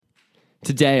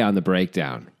Today on the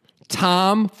breakdown,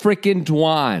 Tom frickin'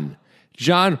 Dwan,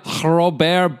 Jean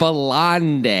Robert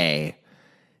Belande,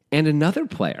 and another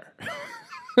player.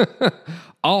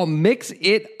 All mix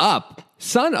it up.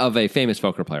 Son of a famous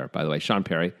poker player, by the way, Sean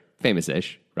Perry,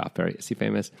 famous-ish. Ralph Perry, is he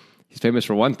famous? He's famous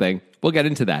for one thing. We'll get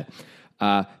into that.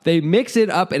 They mix it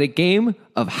up in a game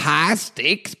of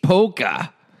high-stakes poker.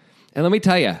 And let me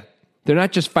tell you, they're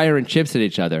not just firing chips at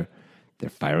each other. They're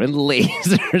firing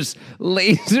lasers.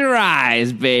 Laser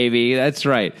eyes, baby. That's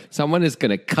right. Someone is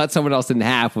going to cut someone else in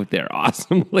half with their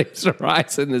awesome laser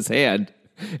eyes in his hand.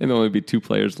 And there'll only be 2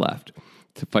 players left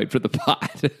to fight for the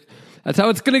pot. That's how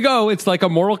it's going to go. It's like a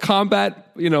Mortal Kombat,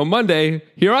 Monday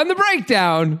here on The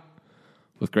Breakdown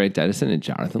with Grant Dennison and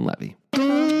Jonathan Levy.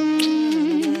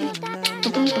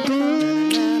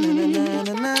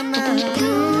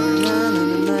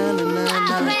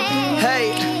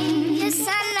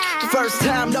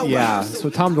 Yeah, so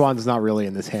Tom Dwan's not really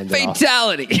in this hand.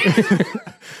 Fatality. Did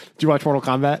you watch Mortal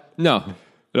Kombat? No,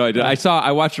 I did.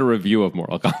 I watched a review of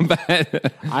Mortal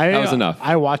Kombat. That was enough.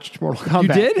 I watched Mortal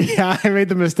Kombat. You did? Yeah, I made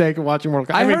the mistake of watching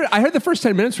Mortal Kombat. I heard the first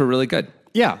 10 minutes were really good.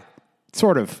 Yeah,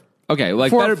 sort of. Okay,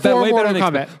 like for way better than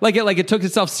Kombat. Like it took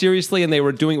itself seriously, and they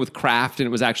were doing it with craft, and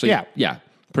it was actually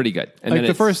pretty good. And like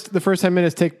then the first 10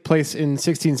 minutes take place in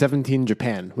 1617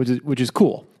 Japan, which is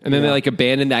cool. And then they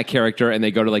abandon that character and they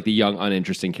go to the young,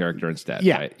 uninteresting character instead.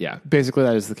 Yeah, right? Yeah. Basically,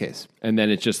 that is the case. And then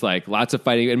it's just lots of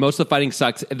fighting, and most of the fighting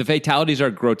sucks. The fatalities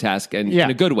are grotesque and in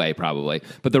a good way, probably.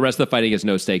 But the rest of the fighting is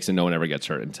no stakes, and no one ever gets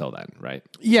hurt until then, right?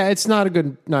 Yeah, it's not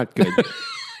good.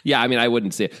 Yeah, I mean, I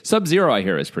wouldn't see it. Sub-Zero, I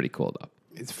hear, is pretty cool though.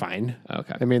 It's fine.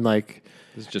 Okay. I mean,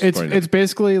 it's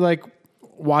basically like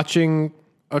watching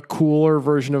a cooler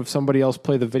version of somebody else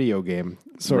play the video game.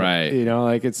 So, right.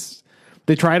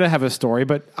 They try to have a story,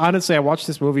 but honestly, I watched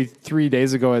this movie 3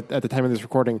 days ago at the time of this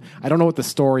recording. I don't know what the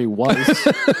story was.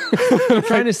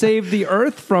 Trying to save the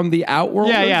Earth from the Outworld.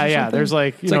 Yeah. There's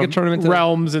a tournament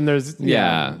realms, and there's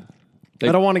I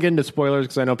don't want to get into spoilers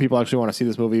because I know people actually want to see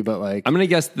this movie, but I'm going to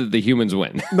guess that the humans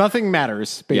win. Nothing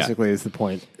matters. Basically, is the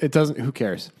point. It doesn't. Who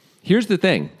cares? Here's the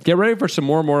thing. Get ready for some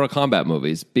more Mortal Kombat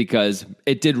movies because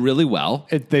it did really well.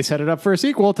 They set it up for a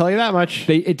sequel, I'll tell you that much.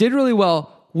 It did really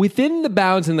well within the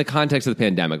bounds in the context of the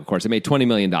pandemic, of course. It made $20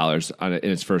 million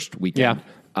in its first weekend.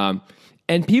 Yeah.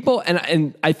 And people,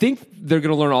 and I think they're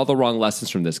going to learn all the wrong lessons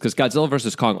from this because Godzilla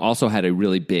vs. Kong also had a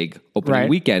really big opening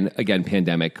weekend, again,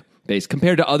 pandemic-based,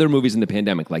 compared to other movies in the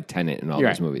pandemic like Tenet and all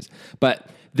those movies. But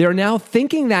they're now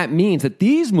thinking that means that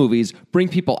these movies bring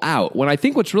people out. When I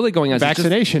think what's really going on is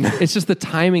vaccination. It's just the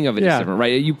timing of it is different,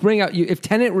 right? You bring out if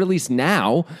Tenet released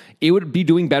now, it would be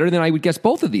doing better than I would guess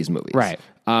both of these movies, right?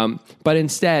 But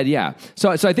instead, So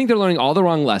I think they're learning all the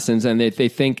wrong lessons, and they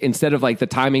think instead of the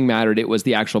timing mattered, it was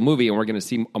the actual movie, and we're going to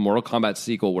see a Mortal Kombat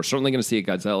sequel. We're certainly going to see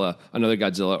another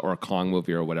Godzilla, or a Kong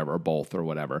movie, or whatever, or both, or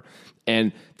whatever.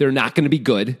 And they're not going to be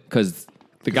good because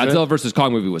the Godzilla vs.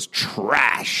 Kong movie was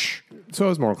trash. So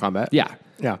is Mortal Kombat. Yeah.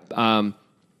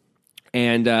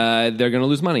 And they're going to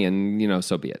lose money, and,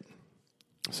 so be it.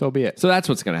 So be it. So that's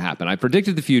what's going to happen. I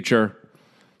predicted the future,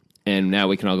 and now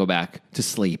we can all go back to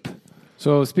sleep.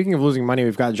 So speaking of losing money,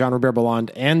 we've got Jean Robert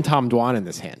Belande and Tom Dwan in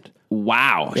this hand.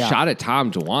 Wow. Yeah. Shot at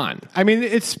Tom Dwan. I mean,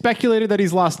 it's speculated that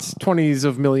he's lost 20s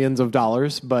of millions of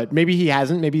dollars, but maybe he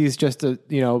hasn't. Maybe he's just an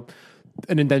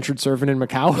indentured servant in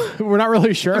Macau. We're not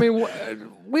really sure. I mean,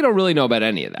 we don't really know about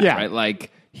any of that,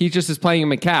 right? He just is playing in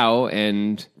Macau,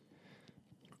 and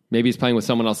maybe he's playing with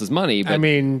someone else's money. But I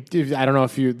mean, I don't know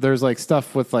if there's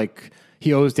stuff with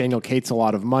he owes Daniel Cates a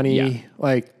lot of money.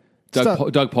 Yeah.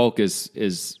 Doug Polk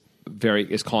is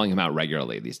calling him out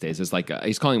regularly these days. It's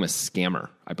he's calling him a scammer,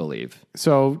 I believe.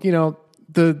 So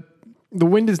the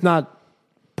wind is not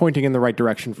pointing in the right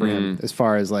direction for him as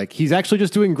far as he's actually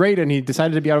just doing great, and he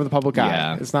decided to be out of the public eye.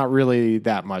 Yeah. It's not really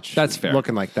that much. That's fair.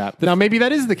 Looking like that. Now maybe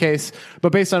that is the case,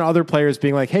 but based on other players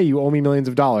being hey, you owe me millions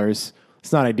of dollars,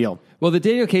 it's not ideal. Well, the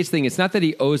Daniel Cates thing, it's not that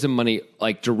he owes him money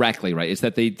directly, right? It's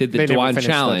that they did the Dwan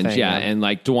challenge, and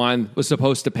Dwan was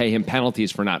supposed to pay him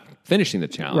penalties for not finishing the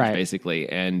challenge, basically,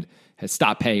 and has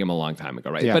stopped paying him a long time ago,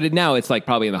 right? Yeah. But now it's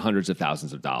probably in the hundreds of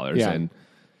thousands of dollars, and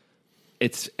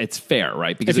it's fair,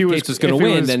 right? Because if Cates was going to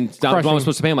win, then Dwan was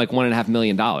supposed to pay him $1.5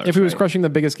 million. If he was crushing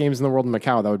the biggest games in the world in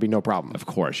Macau, that would be no problem. Of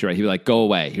course, you're right. He'd be go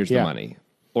away, here's the money.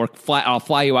 Or I'll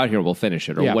fly you out here, we'll finish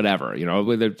it, or whatever.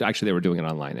 Actually, they were doing it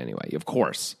online anyway. Of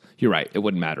course. You're right. It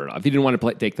wouldn't matter at all. If he didn't want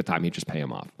to take the time, he'd just pay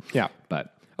him off. Yeah.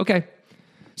 But, okay.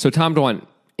 So Tom Dwan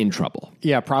in trouble.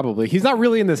 Yeah, probably. He's not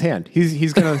really in this hand.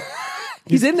 He's going to...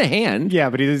 He's in the hand. Yeah,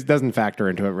 but he doesn't factor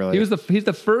into it, really. He's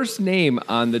the first name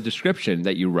on the description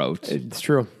that you wrote. It's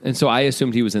true. And so I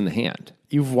assumed he was in the hand.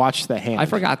 You've watched the hand. I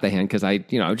forgot the hand because I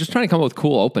was just trying to come up with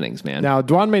cool openings, man. Now,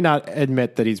 Dwan may not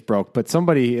admit that he's broke, but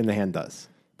somebody in the hand does.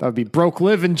 That would be Broke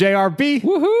Live in JRB.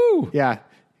 Woohoo! Yeah.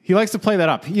 He likes to play that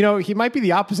up. He might be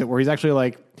the opposite, where he's actually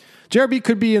like, JRB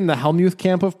could be in the Helmuth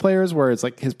camp of players where it's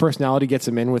like his personality gets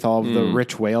him in with all of the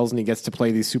rich whales and he gets to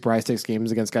play these super high stakes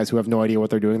games against guys who have no idea what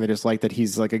they're doing. They just like that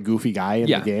he's like a goofy guy in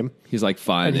the game. He's like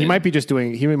fun. And he might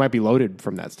be loaded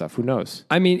from that stuff. Who knows?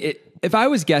 I mean, if I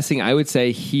was guessing, I would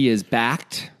say he is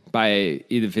backed by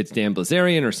either if it's Dan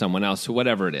Blazarian or someone else, or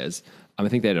whatever it is. I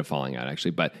think they ended up falling out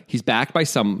actually, but he's backed by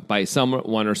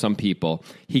someone or some people.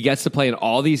 He gets to play in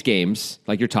all these games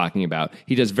like you're talking about.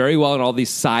 He does very well in all these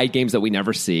side games that we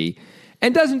never see,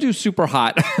 and doesn't do super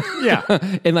hot.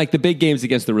 In like the big games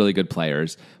against the really good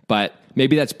players. But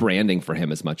maybe that's branding for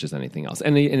him as much as anything else,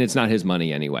 and it's not his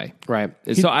money anyway. Right.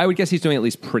 So I would guess he's doing at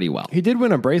least pretty well. He did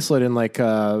win a bracelet in like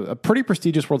a pretty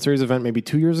prestigious World Series event maybe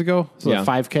 2 years ago. So a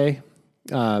 5K.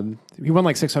 He won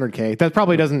like 600K. That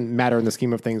probably doesn't matter in the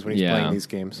scheme of things when he's playing these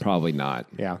games. Probably not.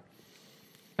 Yeah.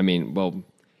 I mean, well,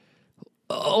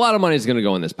 a lot of money is going to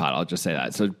go in this pot. I'll just say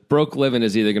that. So broke living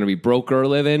is either going to be broker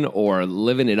living or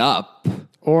living it up.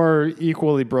 Or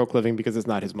equally broke living because it's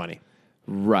not his money.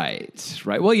 Right.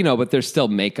 Well, but there's still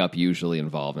makeup usually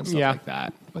involved and stuff like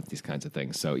that with these kinds of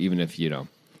things. So even if, it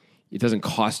doesn't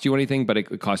cost you anything, but it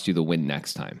could cost you the win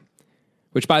next time.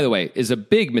 Which, by the way, is a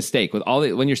big mistake with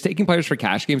when you're staking players for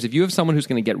cash games. If you have someone who's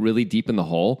going to get really deep in the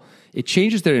hole, it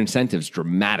changes their incentives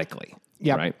dramatically.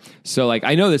 Yeah. Right. So,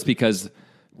 I know this because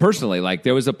personally,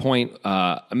 there was a point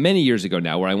many years ago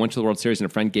now where I went to the World Series and a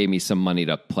friend gave me some money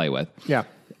to play with. Yeah.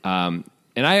 And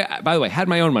I, by the way, had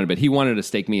my own money, but he wanted to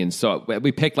stake me in. So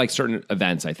we picked certain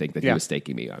events, I think, that he was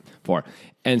staking me on for.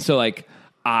 And so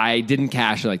I didn't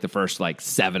cash in the first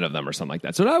 7 of them or something like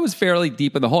that. So I was fairly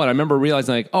deep in the hole. And I remember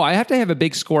realizing I have to have a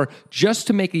big score just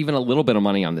to make even a little bit of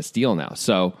money on this deal now.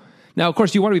 So now, of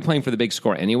course, you want to be playing for the big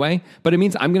score anyway, but it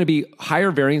means I'm going to be higher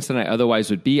variance than I otherwise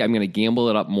would be. I'm going to gamble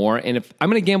it up more. And if I'm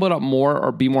going to gamble it up more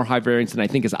or be more high variance than I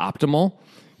think is optimal,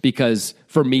 because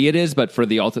for me it is, but for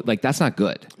the ultimate, that's not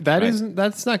good.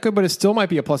 That's not good, but it still might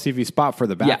be a plus EV spot for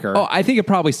the backer. Yeah. Oh, I think it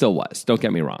probably still was. Don't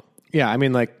get me wrong. Yeah, I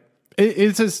mean,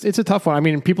 it's a tough one. I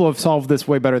mean, people have solved this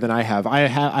way better than I have. I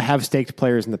have staked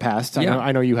players in the past.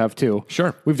 I know you have too.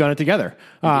 Sure, we've done it together.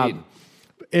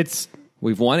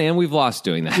 We've won and we've lost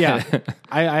doing that. Yeah,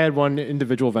 I had one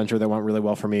individual venture that went really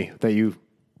well for me that you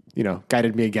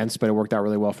guided me against, but it worked out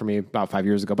really well for me about 5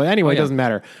 years ago. But anyway, it doesn't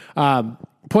matter.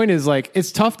 Point is,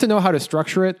 it's tough to know how to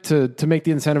structure it to make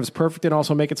the incentives perfect and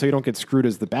also make it so you don't get screwed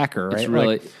as the backer, right?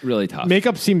 It's really tough.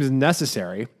 Makeup seems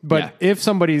necessary, but if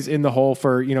somebody's in the hole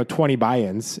for 20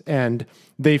 buy-ins and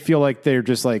they feel like they're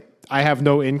just I have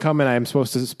no income and I'm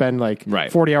supposed to spend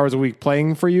 40 hours a week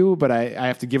playing for you, but I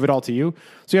have to give it all to you.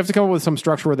 So you have to come up with some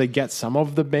structure where they get some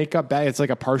of the makeup back. It's like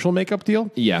a partial makeup deal.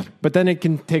 Yeah. But then it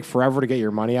can take forever to get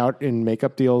your money out in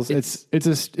makeup deals.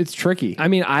 It's tricky. I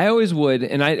mean, I always would,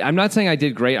 and I'm not saying I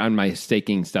did great on my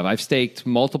staking stuff. I've staked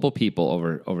multiple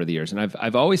people over the years, and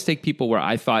I've always staked people where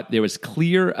I thought there was a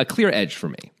clear edge for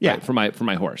me. Yeah. Right, for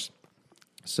my horse.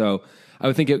 So I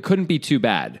would think it couldn't be too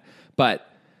bad. But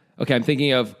okay, I'm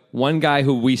thinking of one guy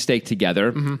who we staked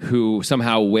together who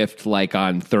somehow whiffed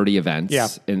on 30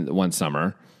 events in one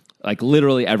summer,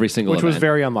 literally every single event. Which was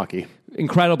very unlucky.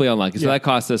 Incredibly unlucky. So that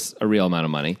cost us a real amount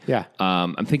of money. Yeah.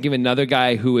 I'm thinking of another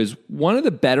guy who is one of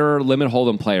the better limit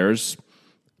hold'em players.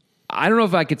 I don't know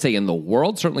if I could say in the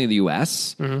world, certainly in the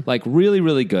US, really,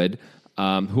 really good.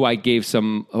 Who I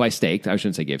staked. I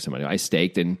shouldn't say gave somebody. I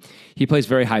staked, and he plays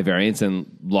very high variance and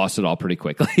lost it all pretty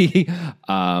quickly.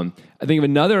 I think of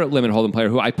another limit hold'em player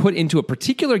who I put into a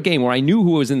particular game where I knew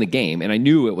who was in the game, and I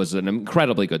knew it was an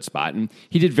incredibly good spot, and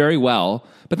he did very well.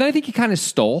 But then I think he kind of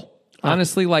stole,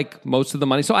 honestly, most of the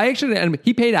money. So and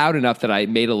he paid out enough that I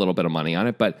made a little bit of money on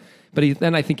it, but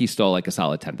then I think he stole a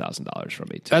solid $10,000 from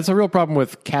me too. That's a real problem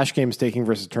with cash game staking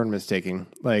versus tournament staking.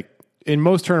 In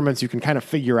most tournaments, you can kind of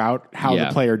figure out how the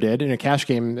player did. In a cash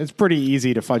game, it's pretty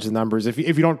easy to fudge the numbers. If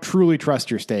you don't truly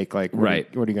trust your stake, what are you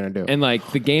going to do? And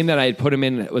the game that I had put him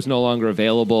in was no longer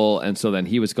available, and so then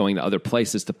he was going to other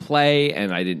places to play,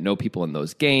 and I didn't know people in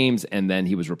those games, and then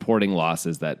he was reporting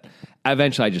losses that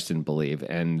eventually I just didn't believe,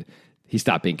 and he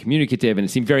stopped being communicative, and it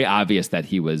seemed very obvious that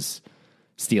he was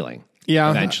stealing. Yeah,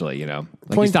 eventually,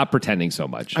 he stopped pretending so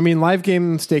much. I mean, live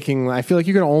game staking, I feel like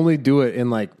you can only do it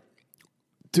in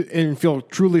and feel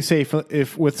truly safe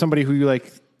if with somebody who you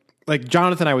like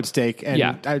Jonathan I would stake and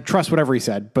I trust whatever he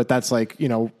said, but that's one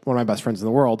of my best friends in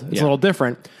the world. It's a little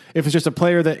different. If it's just a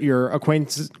player that you're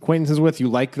acquaintances with, you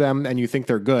like them and you think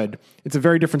they're good, it's a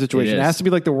very different situation. It has to be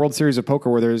like the World Series of Poker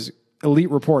where there's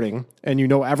elite reporting and you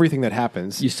know everything that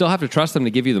happens. You still have to trust them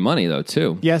to give you the money, though,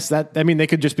 too. Yes, they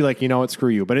could just be like, you know what, screw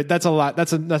you. But that's a lot.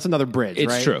 That's another bridge.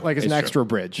 It's right? true. Like it's an extra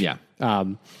bridge. Yeah.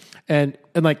 And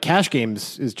like Cash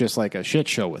Games is just like a shit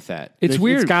show with that. It's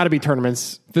weird. It's got to be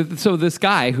tournaments. So this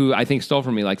guy who I think stole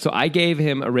from me, so I gave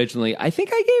him originally, I think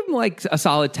I gave him like a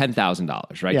solid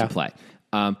 $10,000, right, to play.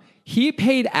 He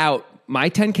paid out my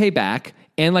 $10K back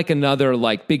and like another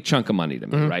like big chunk of money to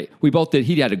me, right? We both did.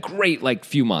 He had a great like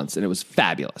few months and it was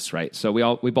fabulous, right?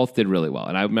 So we both did really well.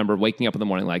 And I remember waking up in the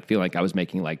morning like feeling like I was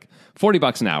making like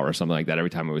 $40 an hour or something like that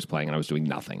every time I was playing, and I was doing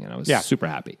nothing, and I was super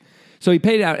happy. So he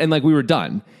paid it out and like we were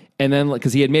done. And then,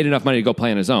 because he had made enough money to go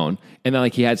play on his own, and then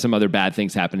like he had some other bad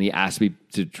things happen. He asked me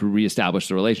to reestablish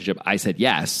the relationship. I said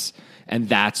yes, and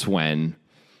that's when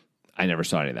I never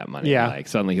saw any of that money. Yeah, like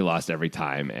suddenly he lost every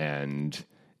time, and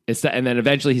and then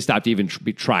eventually he stopped even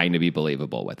trying to be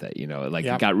believable with it. You know, like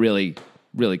it got really,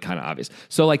 really kind of obvious.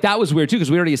 So like that was weird too,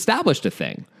 because we already established a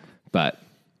thing. But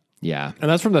yeah, and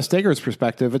that's from the staker's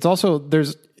perspective. It's also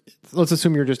let's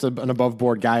assume you're just an above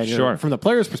board guy. And from the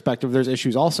player's perspective, there's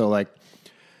issues also like.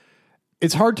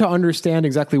 It's hard to understand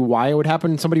exactly why it would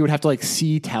happen. Somebody would have to like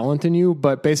see talent in you,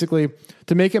 but basically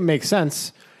to make it make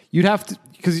sense, you'd have to,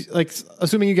 because like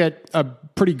assuming you get a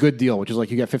pretty good deal, which is like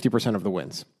you get 50% of the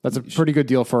wins. That's a pretty good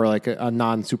deal for like a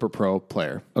non-super pro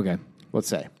player. Okay. Let's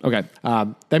say. Okay.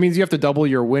 That means you have to double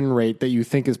your win rate that you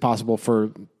think is possible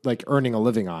for like earning a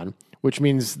living on, which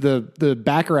means the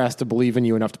backer has to believe in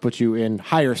you enough to put you in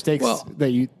higher stakes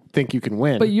that you think you can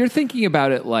win. But you're thinking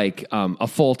about it like a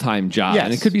full-time job. Yes.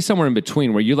 And it could be somewhere in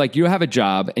between where you have a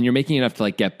job and you're making enough to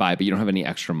like get by, but you don't have any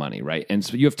extra money, right? And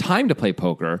so you have time to play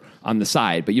poker on the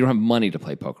side, but you don't have money to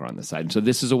play poker on the side. And so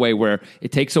this is a way where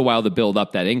it takes a while to build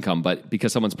up that income, but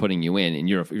because someone's putting you in and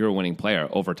you're a winning player,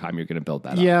 over time you're going to build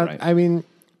that up, right? I mean,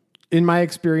 in my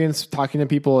experience talking to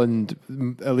people,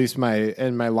 and at least my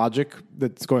logic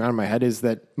that's going on in my head is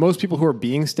that most people who are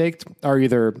being staked are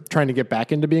either trying to get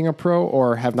back into being a pro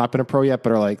or have not been a pro yet,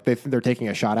 but are like they're taking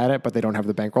a shot at it, but they don't have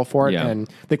the bankroll for it, and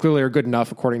they clearly are good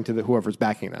enough according to whoever's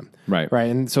backing them, right?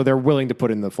 And so they're willing to put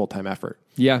in the full-time effort.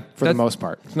 Yeah, for the most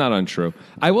part, it's not untrue.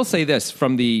 I will say this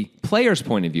from the player's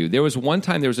point of view: there was one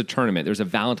time there was a tournament, there was a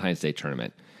Valentine's Day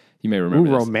tournament. You may remember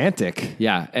this. Romantic.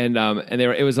 Yeah, and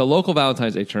it was a local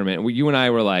Valentine's Day tournament. You and I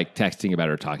were like texting about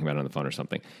it or talking about it on the phone or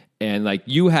something. And like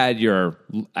you had your,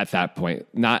 at that point,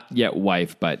 not yet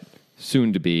wife, but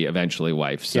soon to be eventually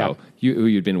wife. So who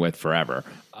you'd been with forever,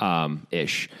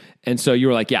 ish. And so you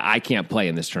were like, yeah, I can't play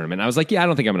in this tournament. I was like, yeah, I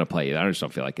don't think I'm going to play it. I just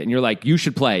don't feel like it. And you're like, you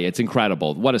should play. It's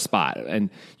incredible. What a spot. And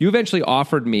you eventually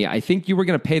offered me, I think you were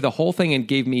going to pay the whole thing and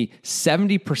gave me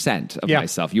 70% of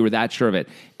myself. You were that sure of it.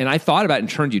 And I thought about it and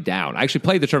turned you down. I actually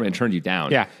played the tournament and turned you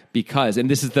down. Yeah. Because, and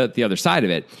this is the other side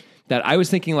of it, that I was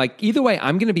thinking like, either way,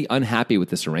 I'm going to be unhappy with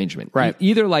this arrangement. Right.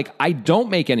 Either like, I don't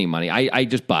make any money. I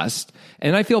just bust.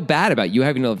 And I feel bad about you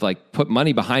having to like put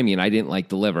money behind me and I didn't like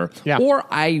deliver. Yeah. Or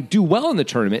I do well in the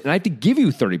tournament and I have to give you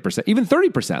 30%, even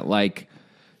 30%. Like,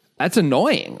 that's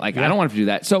annoying. Like, I don't want to do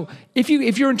that. So if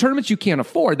you're in tournaments you can't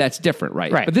afford, that's different,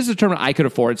 right? But this is a tournament I could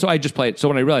afford. So I just played. So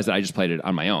when I realized that, I just played it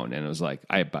on my own. And it was like,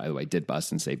 I, by the way, did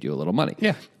bust and saved you a little money.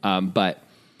 Yeah. But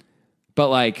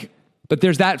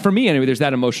there's that, for me anyway, there's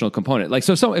that emotional component. Like,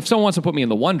 so if someone wants to put me in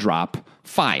the one drop,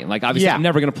 fine. Like, obviously, I'm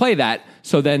never going to play that.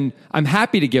 So then I'm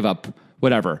happy to give up,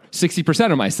 whatever,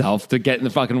 60% of myself to get in the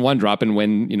fucking one drop and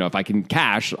win, if I can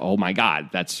cash, oh my God,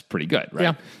 that's pretty good, right?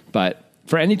 Yeah. But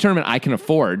for any tournament I can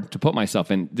afford to put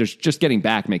myself in, there's just getting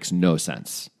back makes no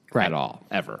sense at all,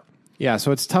 ever. Yeah,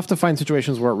 so it's tough to find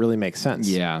situations where it really makes sense.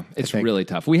 Yeah, it's really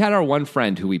tough. We had our one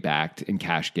friend who we backed in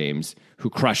cash games who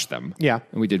crushed them. Yeah.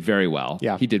 And we did very well.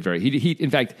 Yeah. He did he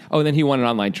in fact, and then he won an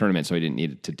online tournament, so he didn't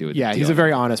need to do it. Yeah, he's a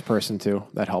very honest person, too.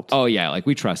 That helped. Oh, yeah, like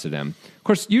we trusted him. Of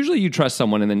course, usually you trust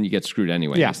someone and then you get screwed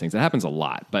anyway. Yeah. These things. That happens a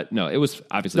lot. But no, it was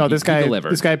obviously this guy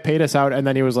delivered. This guy paid us out, and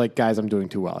then he was like, guys, I'm doing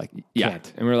too well. I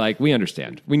can't. And we were like, we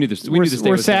understand. We knew this.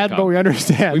 We're sad, but we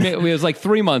understand. It was like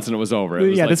 3 months and it was over.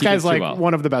 This guy's like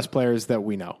one of the best players that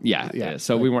we know. Yeah.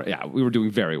 So we were doing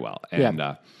very well.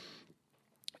 And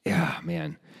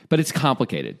man. But it's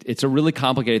complicated. It's a really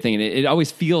complicated thing. And it always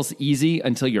feels easy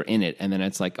until you're in it. And then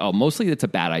it's like, mostly it's a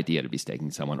bad idea to be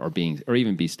staking someone or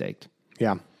even be staked.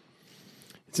 Yeah.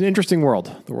 It's an interesting world,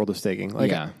 the world of staking.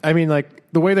 Like, I mean, like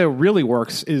the way that it really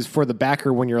works is for the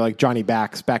backer when you're like Johnny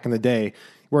Backs back in the day,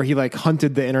 where he like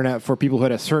hunted the internet for people who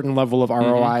had a certain level of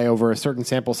ROI over a certain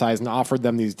sample size and offered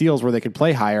them these deals where they could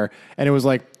play higher. And it was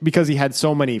like, because he had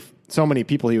so many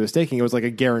people he was staking, it was like a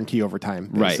guarantee over time,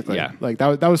 basically. Right, yeah. Like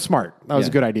that was smart. That was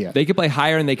a good idea. They could play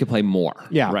higher and they could play more.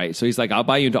 Yeah. Right. So he's like, I'll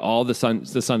buy you into all the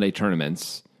Sunday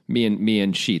tournaments, Me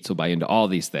and Sheets will buy into all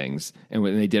these things, and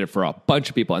when they did it for a bunch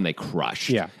of people, and they crushed.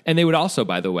 Yeah, and they would also,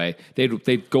 by the way,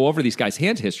 they'd go over these guys'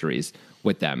 hand histories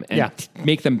with them and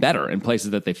make them better in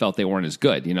places that they felt they weren't as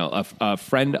good. You know, a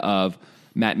friend of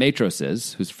Matt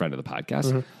Matros's, who's a friend of the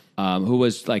podcast, who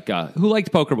was like who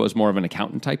liked poker but was more of an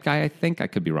accountant type guy. I think I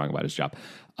could be wrong about his job.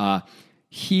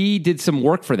 He did some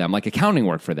work for them, like accounting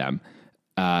work for them.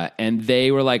 And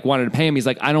they were like, wanted to pay him. He's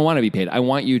like, I don't want to be paid. I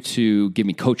want you to give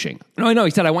me coaching. No,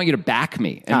 he said, I want you to back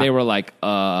me. And they were like,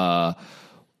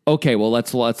 okay, well,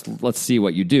 let's see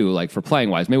what you do, like for playing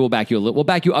wise. Maybe we'll back you we'll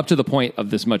back you up to the point of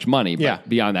this much money, but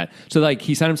beyond that. So like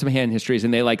he sent him some hand histories,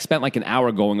 and they like spent like an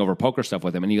hour going over poker stuff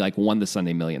with him, and he like won the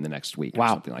Sunday Million the next week or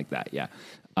something like that. Yeah.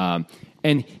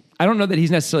 And I don't know that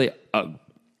he's necessarily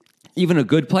even a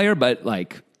good player, but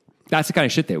like that's the kind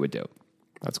of shit they would do.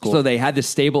 That's cool. So they had this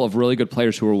stable of really good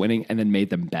players who were winning, and then made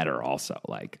them better also.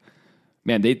 Like,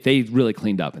 man, they really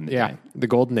cleaned up in the time. The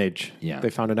golden age. Yeah.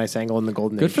 They found a nice angle in the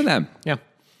golden age. Good for them. Yeah.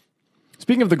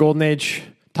 Speaking of the golden age,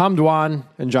 Tom Dwan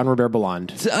and Jean-Robert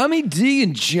Belland. Tommy D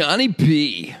and Johnny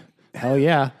P. Hell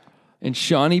yeah. And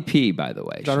Shawnee P, by the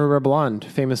way. Jean-Robert Belland,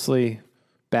 famously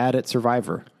bad at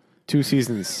Survivor. 2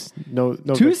 seasons. No.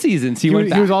 2 seasons. He went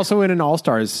back. He was also in an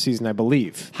All-Stars season, I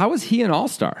believe. How was he an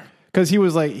All-Star? Because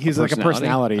he's like a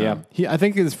personality. Oh. Yeah. I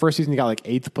think his first season he got like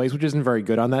 8th place, which isn't very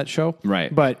good on that show.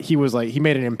 Right. But he was like, he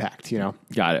made an impact, you know.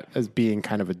 Got it. As being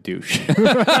kind of a douche.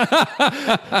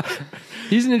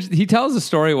 He tells a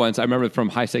story once, I remember from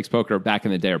High Stakes Poker back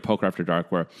in the day, or Poker After Dark,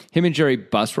 where him and Jerry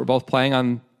Buss were both playing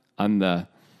on the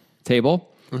table.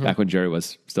 Back when Jerry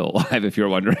was still alive, if you're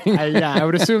wondering. I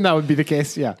would assume that would be the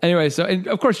case, yeah. Anyway, and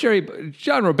of course,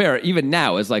 John Robert, even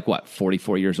now, is like, what,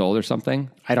 44 years old or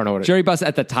something? I don't know what Jerry Buss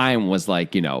at the time was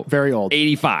like, very old.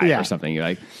 85 or something.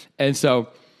 Like, and so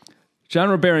John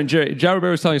Robert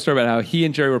was telling a story about how he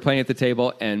and Jerry were playing at the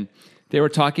table, and they were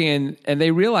talking, and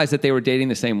they realized that they were dating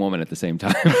the same woman at the same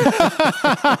time.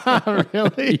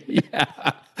 Really? Yeah.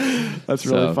 That's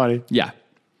really funny. Yeah.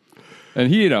 And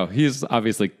he's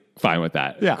obviously fine with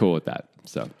that. Yeah. Cool with that.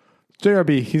 So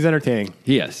JRB, he's entertaining.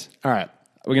 he is. All right.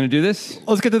 Are we going to do this?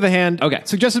 Let's get to the hand. Okay.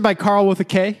 Suggested by Carl with a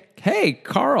K. Hey,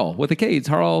 Carl with a K. It's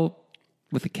Carl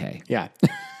with a K. Yeah.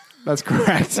 That's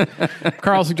correct.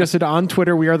 Carl suggested on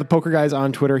Twitter. We are the Poker Guys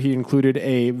on Twitter. He included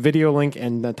a video link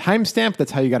and a timestamp.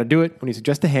 That's how you got to do it when you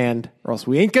suggest a hand, or else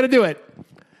we ain't going to do it.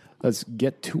 Let's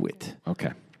get to it.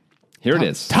 Okay. Here it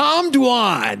is. Tom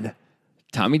Dwan.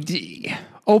 Tommy D.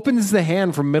 Opens the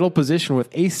hand from middle position with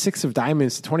ace-6 of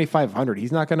diamonds to 2,500.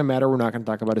 He's not going to matter. We're not going to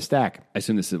talk about a stack. I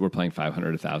assume we're playing 500,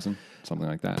 1,000, something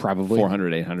like that. Probably.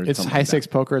 400, 800. It's high stakes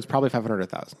poker. It's probably 500,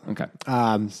 1,000. Okay.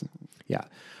 Yeah.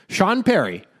 Sean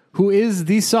Perry, who is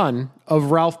the son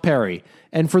of Ralph Perry.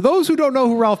 And for those who don't know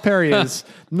who Ralph Perry is,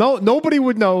 nobody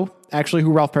would know actually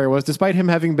who Ralph Perry was, despite him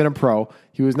having been a pro.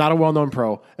 He was not a well-known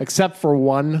pro, except for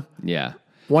one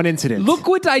incident. Look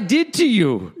what I did to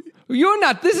you.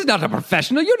 This is not a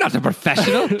professional. You're not a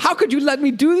professional. How could you let me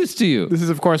do this to you? This is,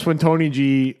 of course, when Tony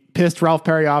G pissed Ralph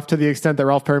Perry off to the extent that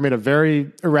Ralph Perry made a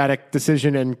very erratic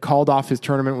decision and called off his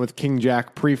tournament with King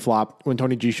Jack pre-flop when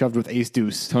Tony G shoved with ace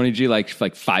deuce. Tony G like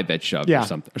 5-bet shoved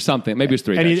or something. Maybe it was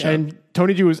 3-bet shove. And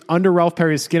Tony G was under Ralph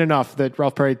Perry's skin enough that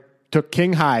Ralph Perry took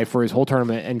king high for his whole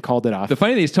tournament and called it off. The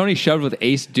funny thing is Tony shoved with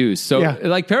ace deuce. So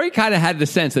like Perry kind of had the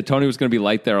sense that Tony was going to be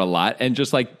light there a lot, and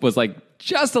just like was like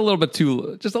just a little bit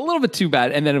too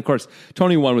bad. And then of course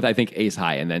Tony won with I think ace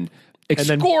high, and then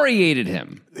excoriated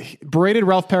him. Berated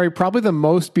Ralph Perry probably the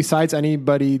most besides Phil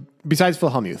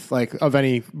Hellmuth, like of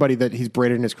anybody that he's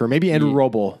berated in his career. Maybe Andrew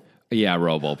Roble. Yeah,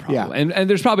 Roble probably. Yeah. And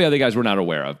there's probably other guys we're not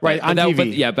aware of. Right, on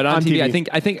TV. But on TV,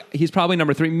 I think he's probably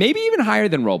number 3, maybe even higher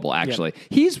than Roble, actually. Yeah.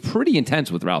 He's pretty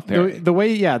intense with Ralph Perry. The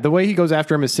way he goes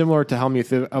after him is similar to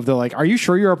Hellmuth of the like, are you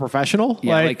sure you're a professional?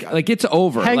 Yeah, like it's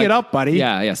over. Hang it up, buddy.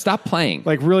 Yeah, stop playing.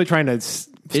 Like really trying to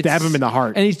stab him in the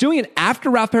heart. And he's doing it after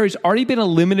Ralph Perry's already been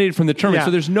eliminated from the tournament. Yeah.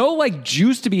 So there's no like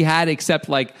juice to be had except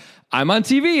like, I'm on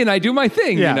TV and I do my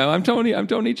thing. Yeah. I'm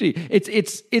Tony G.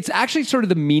 It's actually sort of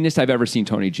the meanest I've ever seen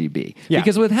Tony G be. Yeah.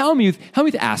 Because with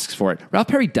Hellmuth asks for it. Ralph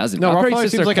Perry doesn't. No, Ralph Perry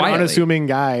seems like quietly. An unassuming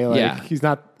guy. Like he's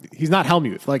not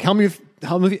Hellmuth. Like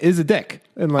Hellmuth is a dick.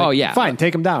 And like, fine,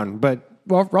 take him down. But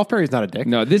Ralph Perry's not a dick.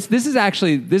 No,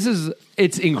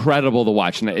 it's incredible to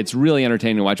watch, and it's really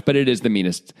entertaining to watch. But it is the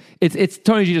meanest. It's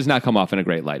Tony G does not come off in a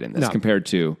great light in this compared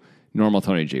to normal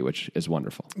Tony G, which is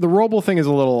wonderful. The Roble thing is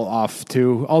a little off,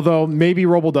 too. Although maybe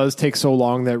Roble does take so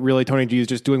long that really Tony G is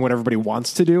just doing what everybody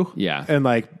wants to do. Yeah. And,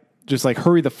 like, just, like,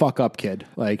 hurry the fuck up, kid.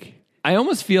 Like, I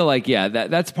almost feel like,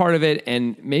 that's part of it.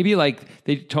 And maybe like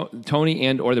Tony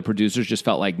and or the producers just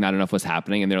felt like not enough was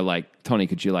happening. And they're like, Tony,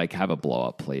 could you like have a blow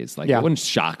up, please? Like, it wouldn't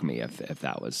shock me if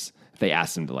they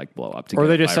asked him to like blow up. Or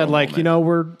they just said like,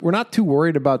 moment. We're not too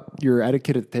worried about your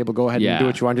etiquette at the table. Go ahead and do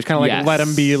what you want. Just kind of like let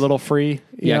him be a little free.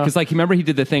 Yeah. Cause like, remember he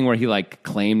did the thing where he like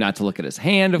claimed not to look at his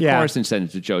hand, of course, and sent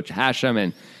it to Joe Hashem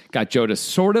and got Joe to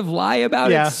sort of lie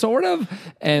about it, sort of.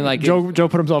 And like Joe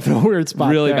put himself in a weird spot.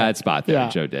 Really bad spot there,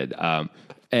 Joe did. So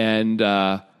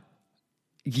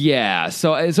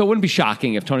it wouldn't be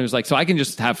shocking if Tony was like, so I can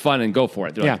just have fun and go for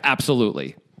it. They're like,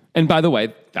 absolutely. And by the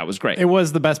way, that was great. It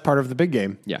was the best part of the big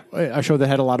game. Yeah. A show that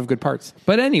had a lot of good parts.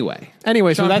 But anyway,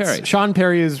 so that's Sean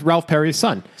Perry is Ralph Perry's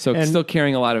son. So still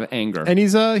carrying a lot of anger. And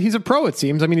he's a pro, it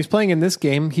seems. I mean, he's playing in this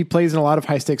game. He plays in a lot of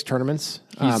high stakes tournaments.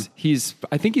 I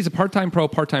think he's a part-time pro,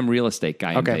 part-time real estate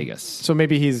guy in Vegas. So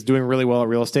maybe he's doing really well at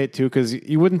real estate too, because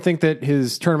you wouldn't think that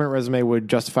his tournament resume would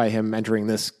justify him entering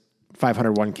this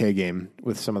 501k game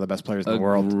with some of the best players in the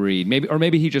world. Agreed.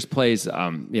 Maybe he just plays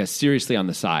seriously on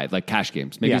the side, like cash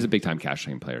games. Maybe he's a big time cash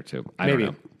game player too. I don't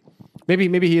know.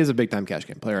 Maybe he is a big time cash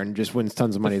game player and just wins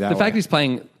tons of money that way. The fact he's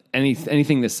playing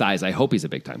anything this size, I hope he's a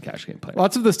big time cash game player.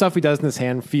 Lots of the stuff he does in this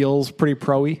hand feels pretty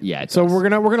pro-y. Yeah. So we're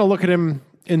gonna look at him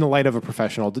in the light of a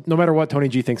professional, no matter what Tony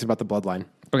G thinks about the bloodline.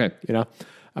 Okay. All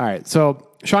right. So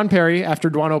Sean Perry, after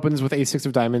Dwan opens with ace-6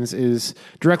 of diamonds, is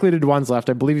directly to Dwan's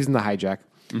left. I believe he's in the hijack.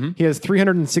 Mm-hmm. He has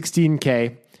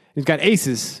 316K. He's got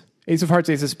aces, ace of hearts,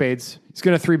 ace of spades. He's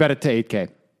going to 3-bet it to 8K.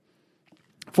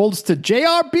 Folds to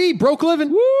JRB, broke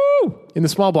living. Woo! In the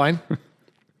small blind.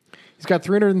 He's got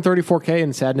 334K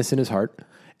and sadness in his heart.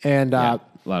 And a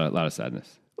lot of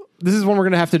sadness. This is one we're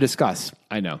going to have to discuss.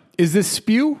 I know. Is this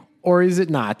spew or is it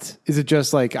not? Is it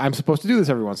just like, I'm supposed to do this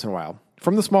every once in a while?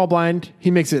 From the small blind,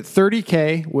 he makes it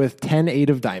 30K with 10-8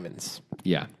 of diamonds.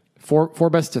 Yeah. Four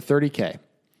bets to 30K.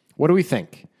 What do we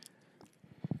think?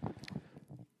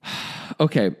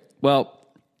 Okay, well,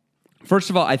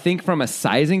 first of all, I think from a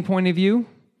sizing point of view,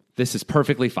 this is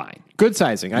perfectly fine. Good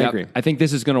sizing, I agree. I think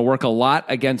this is going to work a lot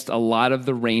against a lot of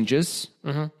the ranges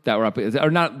that were up, or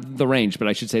not the range, but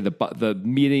I should say the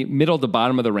middle to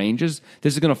bottom of the ranges.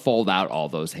 This is going to fold out all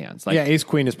those hands. Like, ace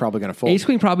queen is probably going to fold. Ace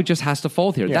queen probably just has to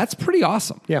fold here. Yeah. That's pretty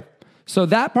awesome. Yeah. So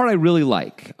that part I really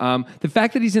like. The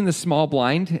fact that he's in the small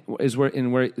blind is where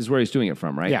he's doing it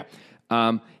from, right? Yeah.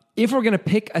 If we're going to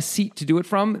pick a seat to do it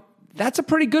from, that's a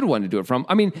pretty good one to do it from.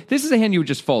 I mean, this is a hand you would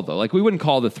just fold though. Like we wouldn't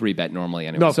call the 3-bet normally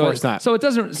anyway. No, of course not. So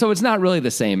it's not really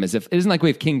the same as if it isn't like we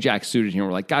have king jack suited here. And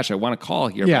we're like, gosh, I want to call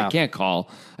here, but I can't call.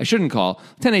 I shouldn't call.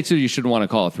 10-8 suited, you shouldn't want to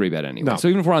call a 3-bet anyway. No. So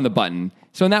even if we're on the button,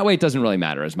 so in that way, it doesn't really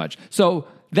matter as much. So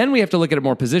then we have to look at it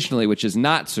more positionally, which is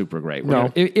not super great.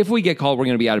 If we get called, we're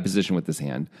going to be out of position with this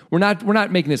hand. We're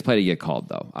not making this play to get called,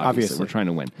 though. Obviously. We're trying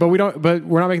to win. But we're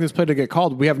not making this play to get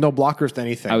called. We have no blockers to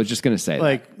anything. I was just going to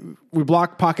say we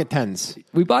block pocket tens.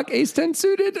 We block ace 10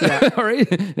 suited.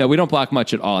 Yeah. No, we don't block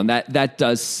much at all, and that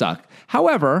does suck.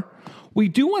 However, we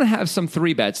do want to have some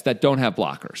 3-bets that don't have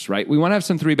blockers, right? We want to have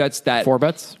some 3-bets that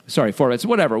 4-bets. Sorry, 4-bets.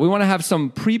 Whatever. We want to have some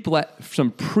pre-flop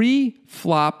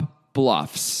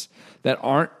bluffs that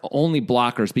aren't only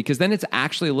blockers, because then it's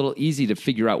actually a little easy to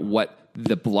figure out what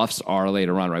the bluffs are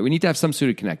later on, right? We need to have some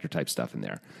suited connector type stuff in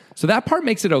there. So that part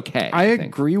makes it okay. I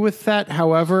agree with that.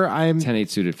 However, 10-8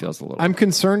 suited feels a little I'm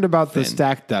concerned about the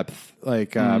stack depth.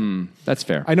 Like that's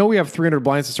fair. I know we have 300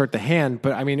 blinds to start the hand,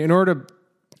 but I mean, in order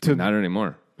to not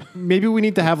anymore. Maybe we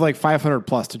need to have like 500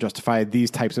 plus to justify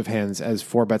these types of hands as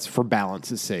 4-bets for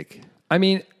balance's sake. I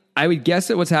mean, I would guess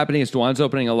that what's happening is Dwan's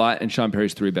opening a lot and Sean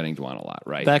Perry's 3-betting Dwan a lot,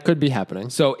 right? That could be happening.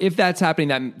 So if that's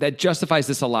happening, that justifies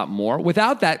this a lot more.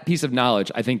 Without that piece of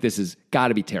knowledge, I think this has got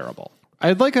to be terrible.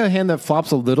 I'd like a hand that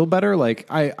flops a little better. Like,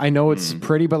 I know it's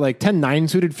pretty, but like 10-9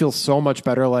 suited feels so much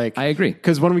better. Like, I agree.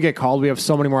 Because when we get called, we have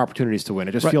so many more opportunities to win.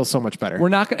 It just feels so much better. We're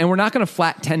not going to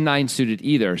flat 10-9 suited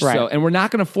either. Right. So, and we're not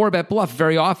going to 4-bet bluff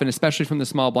very often, especially from the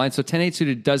small blind. So 10-8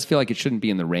 suited does feel like it shouldn't be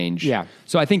in the range. Yeah.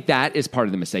 So I think that is part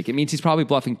of the mistake. It means he's probably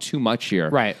bluffing too much here.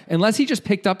 Right. Unless he just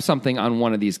picked up something on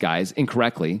one of these guys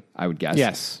incorrectly, I would guess.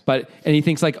 Yes. And he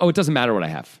thinks like, oh, it doesn't matter what I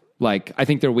have. Like, I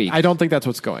think they're weak. I don't think that's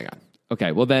what's going on.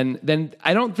 Okay, well then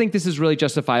I don't think this is really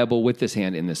justifiable with this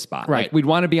hand in this spot. Right. Like, we'd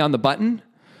want to be on the button.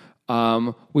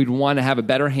 We'd want to have a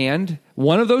better hand.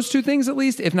 One of those two things at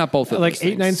least, if not both of like those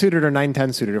things. 8-9 suited or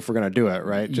 9-10 suited if we're going to do it,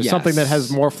 right? Just something that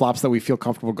has more flops that we feel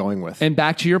comfortable going with. And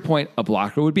back to your point, a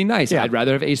blocker would be nice. Yeah. I'd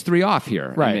rather have ace-3 off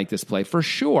here and make this play for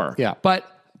sure. Yeah. But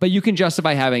you can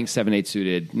justify having 7-8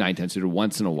 suited, 9-10 suited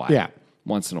once in a while. Yeah.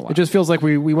 Once in a while. It just feels like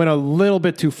we went a little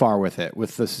bit too far with it,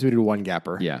 with the suited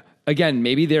 1-gapper. Yeah. Again,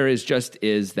 maybe there is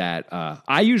that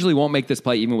I usually won't make this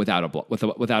play even without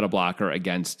a blocker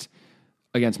against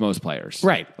against most players.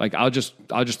 Right. Like I'll just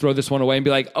throw this one away and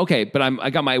be like, okay, but I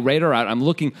got my radar out.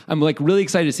 I'm like really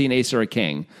excited to see an ace or a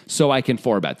king so I can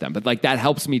 4-bet them. But like that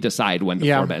helps me decide when to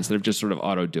 4-bet instead of just sort of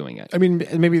auto doing it. I mean,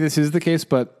 maybe this is the case,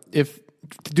 but if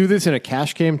to do this in a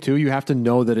cash game too, you have to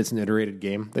know that it's an iterated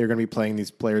game. That you're going to be playing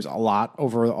these players a lot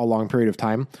over a long period of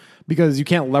time because you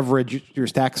can't leverage your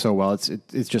stack so well.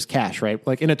 It's just cash, right?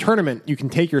 Like in a tournament, you can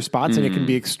take your spots and it can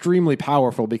be extremely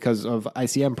powerful because of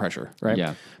ICM pressure, right?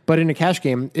 Yeah. But in a cash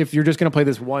game, if you're just going to play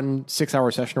this 1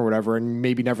 6-hour session or whatever and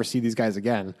maybe never see these guys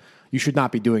again, you should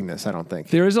not be doing this, I don't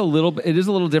think. It is a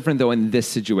little different though in this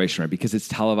situation, right? Because it's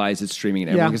televised, it's streaming,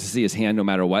 and everyone gets to see his hand no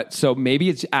matter what. So maybe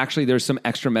it's actually there's some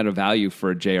extra meta value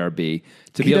for JRB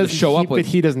to be able to show up with.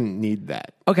 But he doesn't need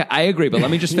that. Okay, I agree, but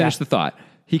let me just finish the thought.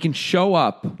 He can show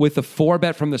up with a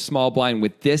 4-bet from the small blind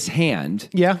with this hand.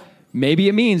 Yeah. Maybe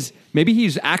it means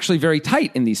he's actually very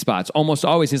tight in these spots. Almost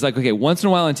always, he's like, okay, once in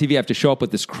a while on TV, I have to show up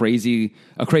with this crazy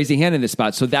hand in this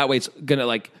spot. So that way, it's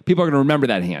gonna people are gonna remember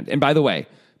that hand. And by the way,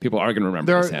 people are gonna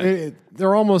remember this hand.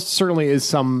 There almost certainly is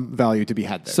some value to be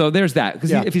had there. So there's that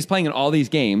because if he's playing in all these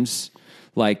games,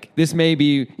 like this may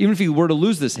be even if he were to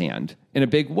lose this hand in a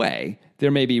big way, there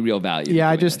may be real value.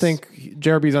 Yeah, I just think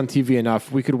JRB's on TV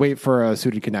enough. We could wait for a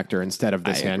suited connector instead of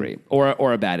this hand. Agree.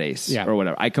 Or a bad ace or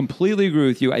whatever. I completely agree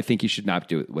with you. I think you should not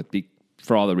do it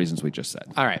for all the reasons we just said.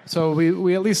 All right. So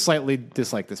we at least slightly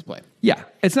dislike this play. Yeah.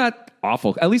 It's not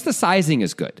awful. At least the sizing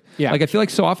is good. Yeah. Like I feel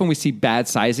like so often we see bad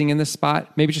sizing in this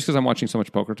spot. Maybe just because I'm watching so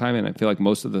much poker time and I feel like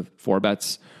most of the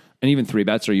 4-bets and even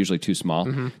 3-bets are usually too small.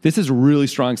 Mm-hmm. This is really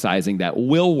strong sizing that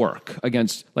will work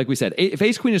against, like we said, if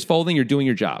ace queen is folding, you're doing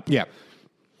your job. Yeah.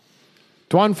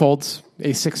 Dwan folds,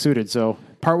 ace-6 suited, so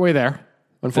partway there.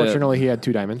 Unfortunately, he had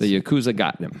 2 diamonds. The Yakuza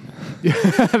got him.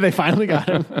 They finally got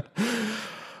him.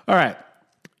 All right.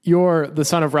 You're the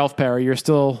son of Ralph Perry. You're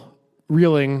still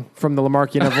reeling from the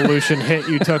Lamarckian evolution hit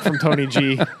you took from Tony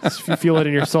G. You feel it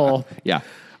in your soul. Yeah.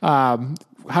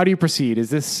 How do you proceed?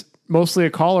 Is this mostly a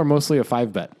call or mostly a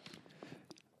 5-bet?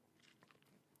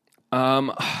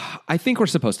 I think we're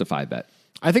supposed to 5-bet.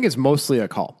 I think it's mostly a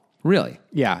call. Really?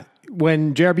 Yeah.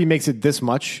 When JRB makes it this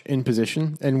much in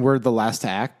position and we're the last to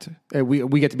act,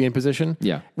 we get to be in position.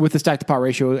 Yeah. With the stack to pot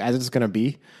ratio as it's going to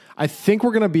be, I think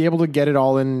we're going to be able to get it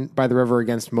all in by the river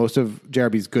against most of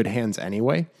JRB's good hands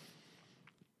anyway.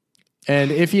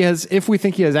 And if we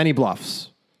think he has any bluffs,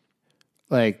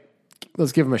 like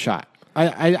let's give him a shot.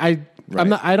 I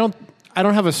don't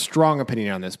have a strong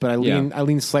opinion on this, but I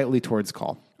lean slightly towards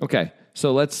call. Okay.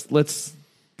 So let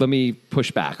me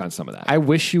push back on some of that. I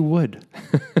wish you would.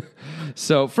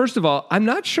 So first of all, I'm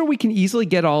not sure we can easily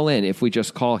get all in if we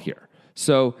just call here.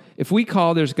 So if we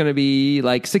call, there's going to be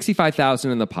like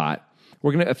 65,000 in the pot.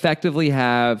 We're going to effectively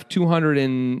have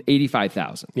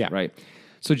 285,000. Yeah. Right.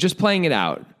 So just playing it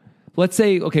out. Let's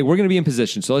say, okay, we're going to be in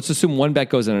position. So let's assume 1 bet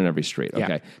goes in on every street.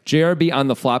 Okay. Yeah. JRB on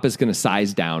the flop is going to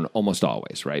size down almost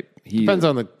always, right? Depends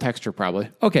on the texture probably.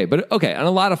 Okay. But okay. On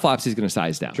a lot of flops, he's going to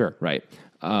size down. Sure. Right.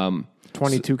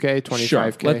 22K, 25K.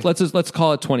 Sure. Let's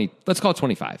call it 20. Let's call it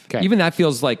 25. Okay. Even that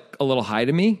feels like a little high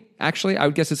to me, actually. I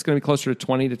would guess it's going to be closer to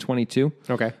 20 to 22.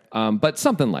 Okay. But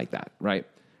something like that, right?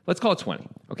 Let's call it 20.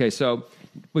 Okay, so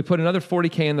we put another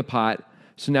 40K in the pot.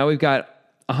 So now we've got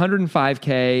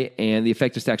 105K and the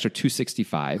effective stacks are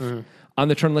 265. Mm-hmm. On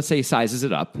the turn, let's say he sizes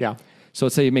it up. Yeah. So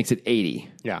let's say he makes it 80.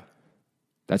 Yeah.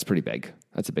 That's pretty big.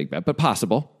 That's a big bet, but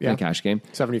possible in a cash game.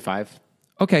 75.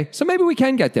 Okay, so maybe we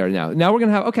can get there now. Now we're going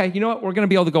to have, okay, you know what? We're going to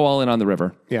be able to go all in on the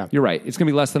river. Yeah. You're right. It's going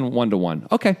to be less than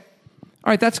 1-to-1. Okay. All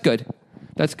right, that's good.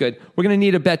 That's good. We're going to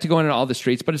need a bet to go in on all the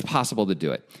streets, but it's possible to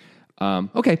do it.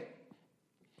 Okay.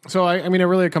 So, I mean, it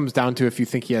really comes down to if you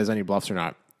think he has any bluffs or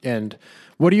not. And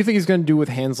what do you think he's going to do with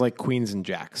hands like queens and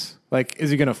jacks? Like,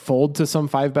 is he going to fold to some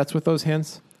 5-bets with those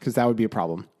hands? Because that would be a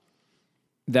problem.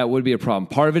 That would be a problem.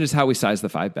 Part of it is how we size the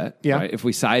 5-bet. Yeah. Right? If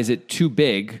we size it too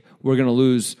big, we're going to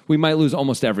lose. We might lose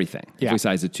almost everything if Yeah. we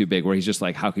size it too big, where he's just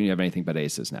like, how can you have anything but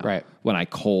aces now? Right. When I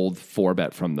cold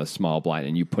 4-bet from the small blind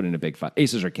and you put in a big 5.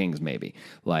 Aces or kings, maybe.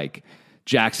 Like,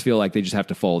 jacks feel like they just have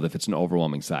to fold if it's an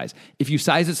overwhelming size. If you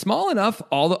size it small enough,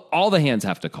 all the hands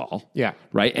have to call. Yeah.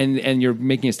 Right? And you're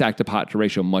making a stack to pot to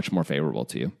ratio much more favorable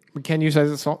to you. Can you size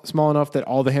it small enough that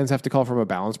all the hands have to call from a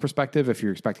balance perspective if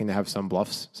you're expecting to have some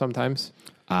bluffs sometimes?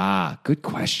 Good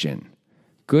question.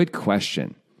 Good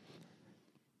question.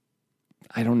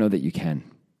 I don't know that you can.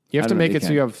 You have to make it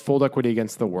so you have fold equity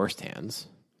against the worst hands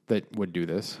that would do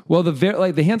this. Well,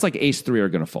 the hands like ace 3 are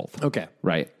going to fold. Okay.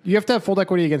 Right. You have to have fold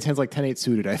equity against hands like 10-8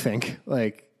 suited, I think.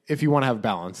 Like, if you want to have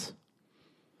balance.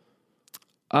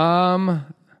 I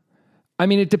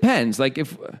mean, it depends. Like,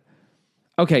 if...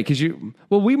 Okay, because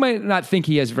we might not think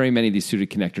he has very many of these suited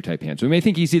connector type hands. We may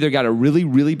think he's either got a really,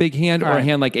 really big hand or a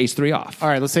hand like ace 3 off. All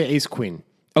right, let's say ace queen.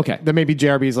 Okay. Then maybe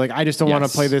JRB's like, I just don't want to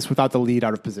play this without the lead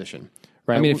out of position.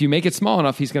 Right? I mean, if you make it small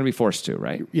enough, he's going to be forced to,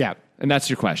 right? Yeah. And that's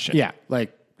your question. Yeah.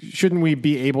 Like, shouldn't we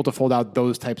be able to fold out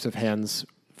those types of hands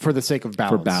for the sake of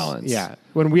balance? For balance. Yeah.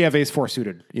 When we have ace 4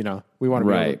 suited, we want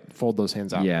to be able to fold those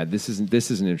hands out. Yeah, this is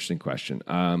an interesting question.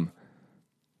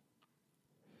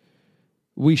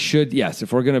 We should, yes,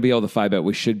 if we're going to be able to 5-bet,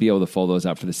 we should be able to fold those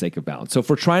out for the sake of balance. So if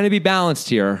we're trying to be balanced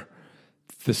here,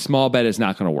 the small bet is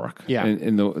not going to work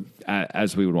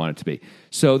as we would want it to be.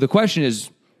 So the question is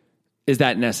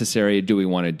that necessary? Do we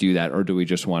want to do that, or do we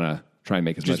just want to try and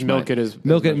make as much money?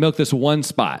 Milk this one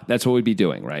spot. That's what we'd be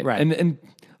doing, right? Right. And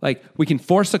like we can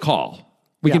force a call.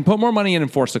 We can put more money in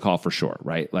and force a call for sure,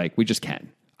 right? Like we just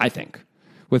can, I think,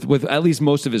 with at least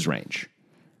most of his range.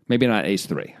 Maybe not ace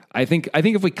 3. I think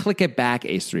if we click it back,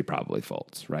 ace 3 probably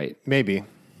folds, right? Maybe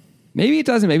it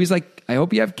doesn't. Maybe he's like, I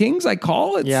hope you have kings. I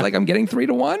call. It's like I'm getting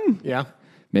 3-1. Yeah.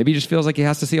 Maybe he just feels like he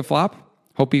has to see a flop.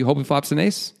 Hope he flops an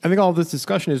ace. I think all of this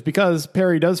discussion is because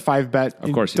Perry does 5-bet.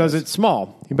 Of course, he does it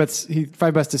small. He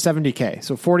 5-bets to 70K,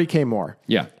 so 40K more.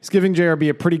 Yeah, he's giving JRB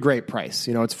a pretty great price.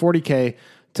 It's 40K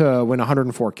to win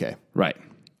 104K. Right.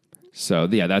 So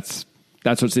yeah, that's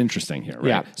what's interesting here, right?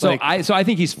 Yeah. So I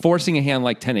think he's forcing a hand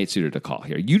like 10-8 suited to call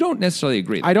here. You don't necessarily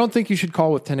agree. I don't think you should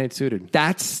call with 10-8 suited.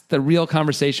 That's the real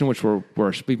conversation, which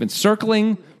we've been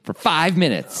circling for 5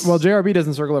 minutes. Well, JRB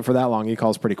doesn't circle it for that long. He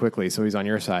calls pretty quickly, so he's on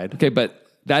your side. Okay, but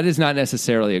that is not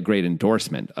necessarily a great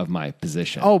endorsement of my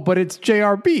position. Oh, but it's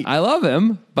JRB. I love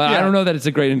him, but I don't know that it's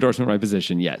a great endorsement of my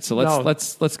position yet. So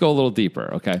let's go a little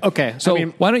deeper, okay? Okay. So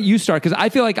why don't you start? Because I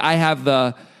feel like I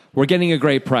have we're getting a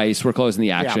great price. We're closing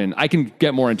the action. Yeah. I can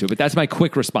get more into it, but that's my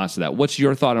quick response to that. What's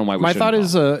your thought on why we should? My thought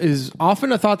is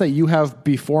often a thought that you have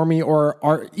before me or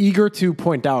are eager to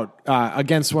point out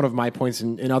against one of my points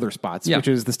in other spots, which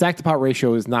is the stack to pot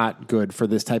ratio is not good for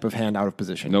this type of hand out of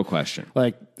position. No question.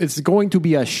 Like it's going to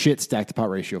be a shit stack to pot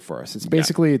ratio for us. It's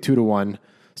basically a 2-1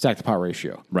 stack to pot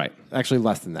ratio. Right. Actually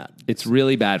less than that. It's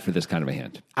really bad for this kind of a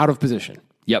hand. Out of position.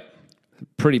 Yep.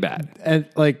 Pretty bad. And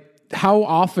how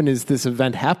often is this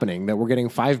event happening that we're getting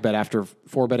 5-bet after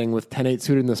 4-betting with 10-8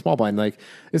 suited in the small blind? Like,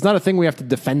 it's not a thing we have to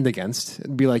defend against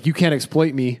and be like, you can't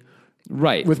exploit me,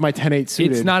 right? With my 10-8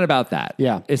 suited. It's not about that.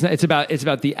 Yeah, it's not. It's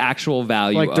about the actual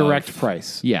value, like direct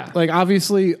price. Yeah, like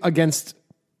obviously against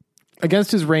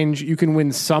his range, you can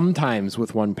win sometimes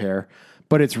with one pair,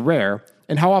 but it's rare.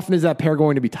 And how often is that pair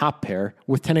going to be top pair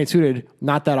with 10-8 suited?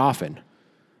 Not that often.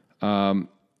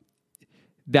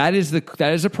 That is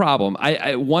a problem.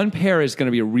 One pair is going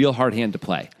to be a real hard hand to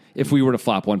play if we were to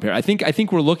flop one pair. I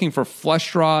think we're looking for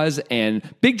flush draws and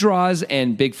big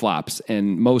flops,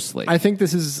 and mostly. I think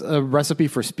this is a recipe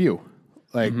for spew.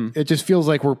 Like it just feels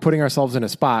like we're putting ourselves in a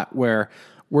spot where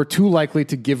we're too likely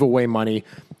to give away money.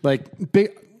 Like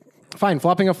fine,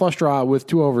 flopping a flush draw with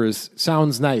 2 overs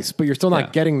sounds nice, but you're still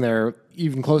not getting there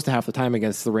even close to half the time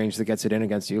against the range that gets it in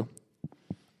against you.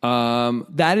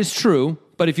 That is true.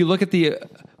 But if you look at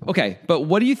but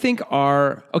what do you think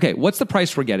what's the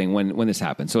price we're getting when this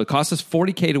happens? So it costs us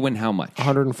 40K to win how much?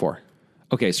 104.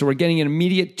 Okay, so we're getting an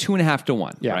immediate 2.5 to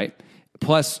 1, right?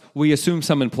 Plus, we assume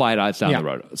some implied odds down the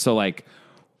road. So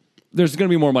there's going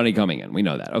to be more money coming in. We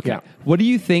know that. Okay. Yeah. What do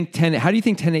you think how do you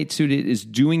think 10-8 suited is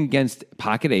doing against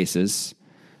pocket aces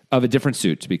of a different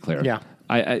suit, to be clear? Yeah.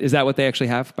 Is that what they actually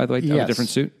have, by the way, of a different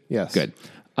suit? Yes. Good.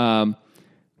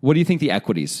 What do you think the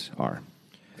equities are?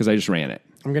 Because I just ran it.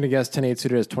 I'm going to guess 10-8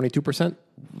 suited is 22%.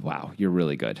 Wow, you're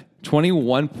really good.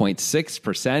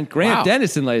 21.6%. Grant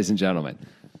Dennison, ladies and gentlemen.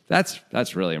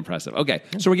 That's really impressive. Okay,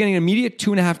 so we're getting an immediate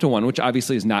 2.5 to 1, which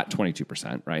obviously is not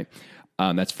 22%, right?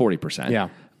 That's 40%. Yeah.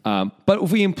 But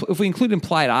if we include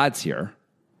implied odds here,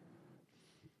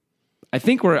 I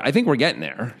think we're getting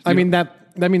there. I mean that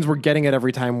means we're getting it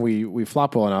every time we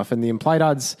flop well enough, and the implied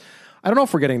odds, I don't know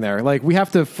if we're getting there. Like we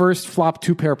have to first flop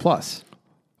 2 pair plus.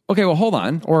 Okay, well, hold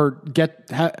on. Or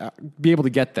be able to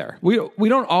get there. We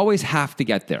don't always have to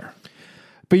get there.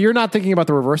 But you're not thinking about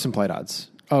the reverse implied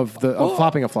odds of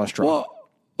flopping a flush draw. Well,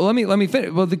 let me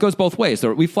finish. Well, it goes both ways.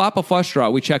 We flop a flush draw,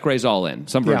 we check raise all in,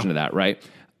 some version of that, right?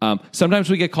 Sometimes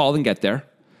we get called and get there.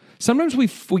 Sometimes we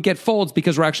get folds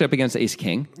because we're actually up against ace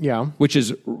king, which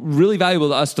is really valuable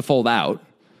to us to fold out.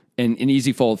 An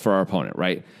easy fold for our opponent,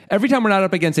 right? Every time we're not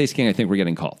up against ace king, I think we're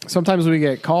getting called. Sometimes we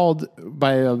get called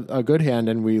by a good hand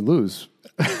and we lose.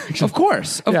 Of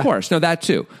course. No, that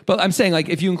too. But I'm saying,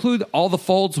 if you include all the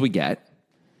folds we get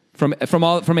from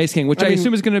ace king, which I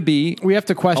assume is going to be we have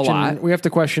to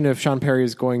question if Sean Perry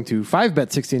is going to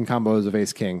 5-bet 16 combos of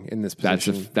ace king in this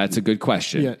position. That's a good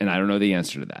question, and I don't know the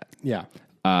answer to that. Yeah.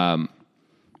 And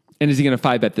is he going to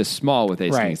 5-bet this small with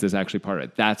ace king? Is this actually part of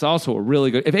it? That's also a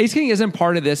really good... If ace king isn't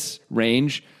part of this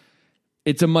range,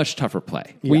 it's a much tougher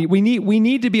play. Yeah. We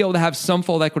need to be able to have some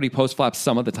fold equity post flop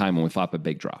some of the time when we flop a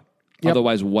big draw. Yep.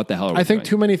 Otherwise, what the hell are we doing? I think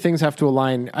too many things have to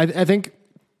align. I think,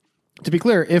 to be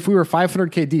clear, if we were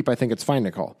 500K deep, I think it's fine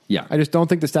to call. Yeah. I just don't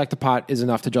think the stack to pot is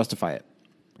enough to justify it.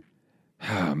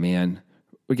 Oh, man.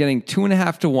 We're getting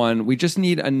 2.5 to 1. We just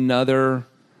need another...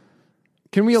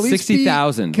 Can we at least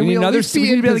 60,000? Can we at least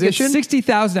be in position?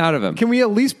 60,000 out of him. Can we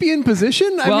at least be in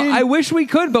position? I wish we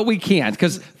could, but we can't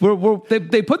because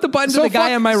they put the button to the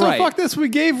guy on my right. So fuck this. We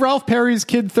gave Ralph Perry's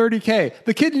kid $30K.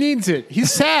 The kid needs it. He's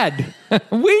sad.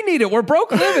 We need it. We're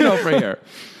broke living over here.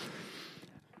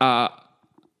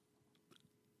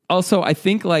 Also, I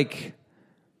think like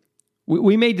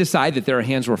we may decide that there are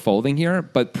hands we're folding here,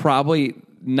 but probably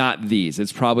not these.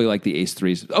 It's probably like the ace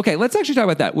threes. Okay, let's actually talk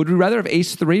about that. Would we rather have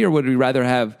ace three or would we rather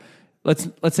have, let's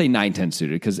say 9-10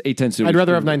 suited? Because 8-10 suited. I'd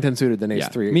rather have 9-10 suited than ace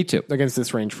three. Me too. Against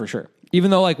this range for sure. Even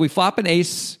though like we flop an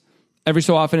ace every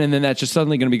so often and then that's just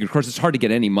suddenly going to be good. Of course, it's hard to get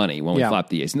any money when we flop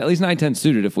the ace. And at least 9-10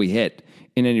 suited if we hit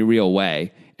in any real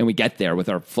way and we get there with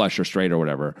our flush or straight or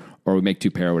whatever, or we make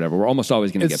two pair or whatever, we're almost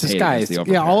always going to get paid against the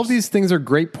over pairs. All of these things are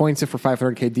great points if we're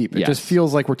 500K deep. It just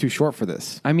feels like we're too short for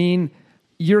this. I mean...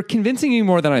 You're convincing me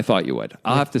more than I thought you would.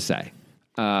 I'll have to say.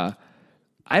 I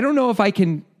don't know if I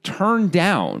can turn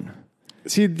down.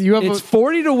 See, it's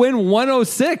 40 to win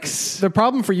 106. The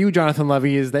problem for you, Jonathan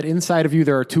Levy, is that inside of you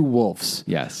there are two wolves.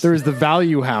 Yes. There is the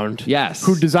value hound. Yes.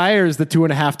 Who desires the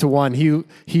 2.5 to 1.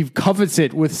 He covets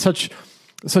it with such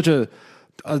a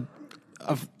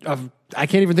I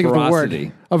can't even think of the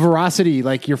word. A veracity.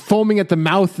 Like you're foaming at the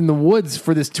mouth in the woods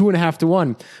for this 2.5 to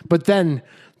 1. But then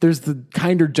there's the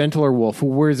kinder, gentler wolf who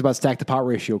worries about stack to pot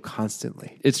ratio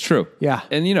constantly. It's true. Yeah.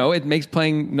 And, it makes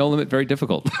playing no limit very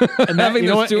difficult. And you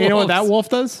know what that wolf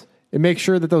does? It makes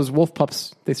sure that those wolf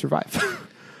pups, they survive.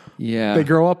 Yeah. They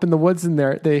grow up in the woods and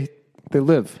they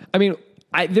live. I mean,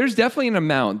 there's definitely an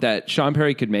amount that Sean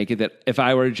Perry could make it that if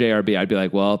I were a JRB, I'd be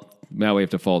like, well, now we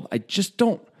have to fold. I just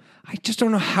don't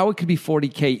know how it could be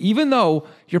 40K, even though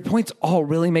your points all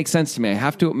really make sense to me. I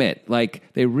have to admit, like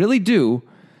they really do.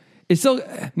 It's still,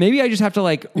 maybe I just have to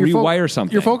rewire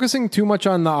something. You're focusing too much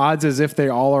on the odds as if they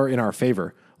all are in our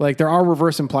favor. Like there are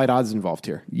reverse implied odds involved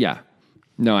here. Yeah.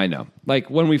 No, I know. Like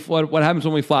when what happens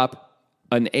when we flop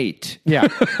an 8? Yeah.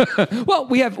 Well,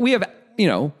 we have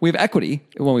equity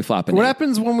when we flop an 8. What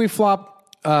happens when we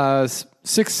flop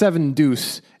 6-7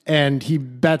 deuce and he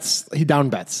down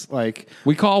bets? Like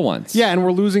we call once. Yeah, and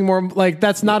we're losing more. Like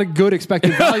that's not a good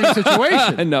expected value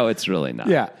situation. No, it's really not.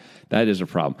 Yeah. That is a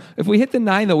problem. If we hit the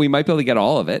 9, though, we might be able to get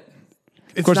all of it.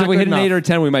 Of course, if we hit an 8 or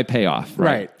 10, we might pay off.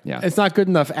 Right. Yeah. It's not good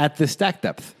enough at this stack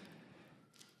depth.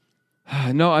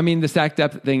 No, I mean, the stack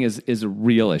depth thing is a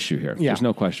real issue here. Yeah. There's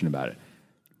no question about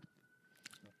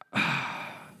it.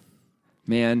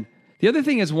 Man. The other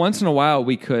thing is once in a while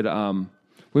we could,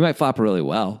 we might flop really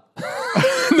well.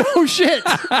 No shit.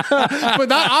 But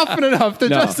not often enough to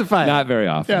justify it. Not very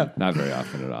often. Yeah. Not very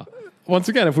often at all. Once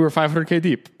again, if we were 500K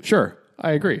deep, sure,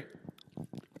 I agree.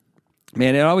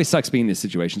 Man, it always sucks being in these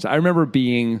situations. I remember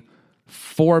being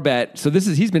 4-bet. So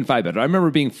he's been 5-bet. I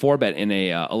remember being 4-bet in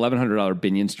a $1,100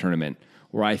 Binions tournament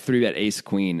where I 3-bet ace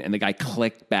queen and the guy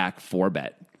clicked back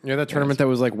 4-bet. Yeah, that tournament that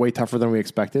was like way tougher than we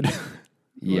expected.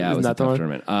 Yeah, it was a tough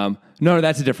tournament. No,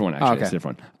 that's a different one actually. Okay. It's a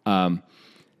different one.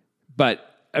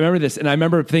 But I remember this, and I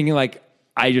remember thinking like,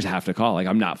 I just have to call. Like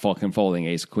I'm not fucking folding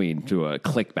ace queen to a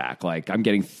click back. Like I'm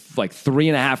getting like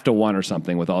 3.5 to 1 or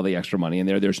something with all the extra money in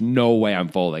there. There's no way I'm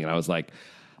folding. And I was like,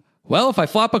 well, if I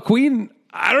flop a queen,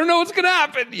 I don't know what's going to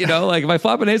happen. Like if I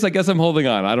flop an ace, I guess I'm holding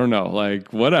on. I don't know.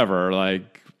 Like whatever.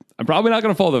 Like I'm probably not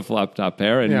going to fold a flop top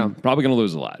pair and probably going to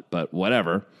lose a lot, but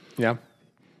whatever. Yeah.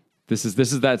 This is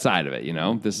that side of it.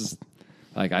 This is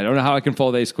like, I don't know how I can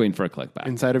fold ace queen for a click back.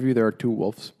 Inside of you, there are two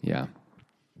wolves. Yeah.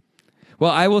 Well,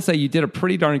 I will say you did a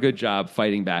pretty darn good job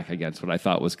fighting back against what I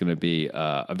thought was going to be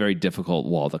a very difficult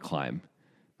wall to climb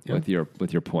with your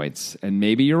points. And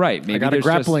maybe you're right. Maybe I got a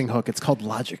grappling hook. It's called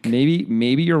logic.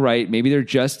 Maybe you're right. Maybe there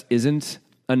just isn't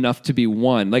enough to be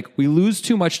won. Like we lose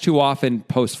too much too often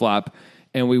post flop,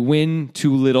 and we win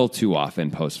too little too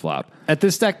often post flop. At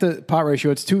this stack to pot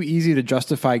ratio, it's too easy to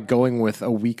justify going with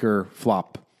a weaker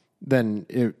flop than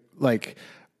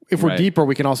if we're deeper,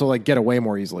 we can also get away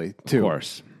more easily too. Of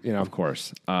course. Of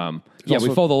course. We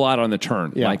also, fold a lot on the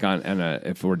turn,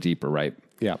 if we're deeper, right?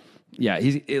 Yeah. Yeah,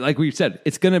 like we said,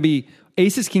 it's going to be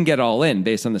aces can get all in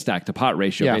based on the stack to pot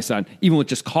ratio, based on even with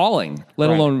just calling, let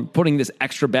alone putting this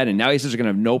extra bet in. Now aces are going to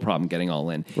have no problem getting all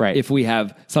in. Right. If we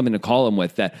have something to call them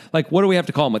with that, like, what do we have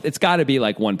to call them with? It's got to be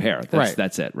like one pair.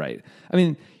 That's it, right? I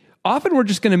mean, often we're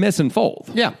just going to miss and fold.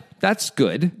 Yeah. That's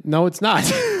good. No, it's not.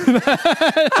 How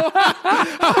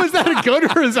is that a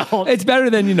good result? It's better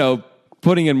than,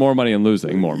 putting in more money and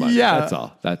losing more money. Yeah.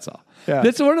 That's all. Yeah.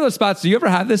 This is one of those spots. Do you ever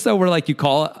have this though, where like you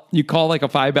call like a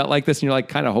 5-bet like this and you're like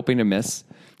kind of hoping to miss?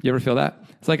 You ever feel that?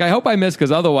 It's like, I hope I miss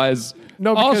because otherwise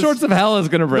all sorts of hell is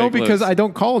going to break No, because loose. I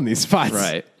don't call in these spots.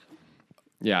 Right.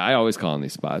 Yeah, I always call in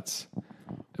these spots.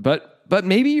 But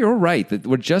maybe you're right that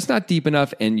we're just not deep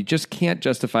enough and you just can't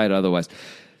justify it otherwise.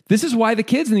 This is why the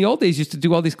kids in the old days used to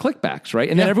do all these clickbacks, right?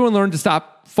 And then everyone learned to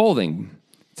stop folding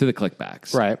to the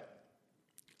clickbacks. Right.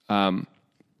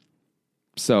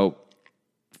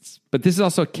 But this is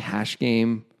also a cash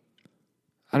game.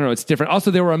 I don't know. It's different. Also,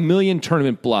 there were a million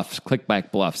tournament bluffs,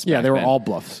 clickback bluffs. Yeah, they were then. all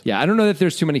bluffs. Yeah, I don't know that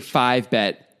there's too many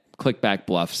 5-bet clickback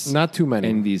bluffs. Not too many.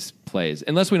 In these plays.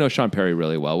 Unless we know Sean Perry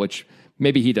really well, which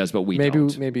maybe he does, but we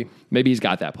don't. Maybe he's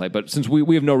got that play. But since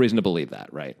we have no reason to believe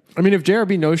that, right? I mean, if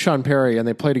JRB knows Sean Perry and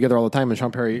they play together all the time and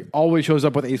Sean Perry always shows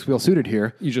up with ace wheel suited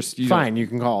here, you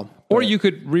can call. Or you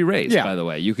could re-raise, by the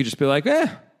way. You could just be like,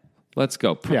 let's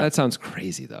go. That sounds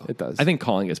crazy, though. It does. I think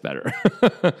calling is better.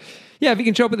 Yeah, if he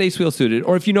can show up with ace wheel suited,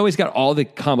 or if you know he's got all the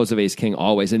combos of ace king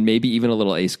always, and maybe even a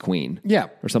little ace queen. Yeah.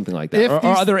 Or something like that. Or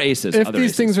other aces. If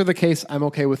these things are the case, I'm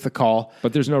okay with the call.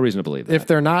 But there's no reason to believe that. If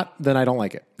they're not, then I don't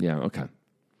like it. Yeah, okay.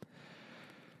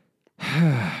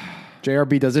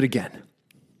 JRB does it again.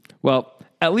 Well,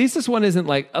 at least this one isn't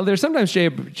like, there's sometimes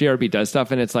JRB does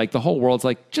stuff and it's like the whole world's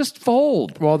like, just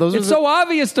fold. Well, it's so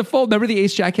obvious to fold. Remember the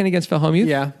ace jack hand against Phil Hellmuth?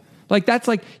 Yeah. Like that's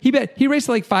like, he raced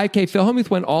like 5K. Phil Hellmuth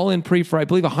went all in pre for, I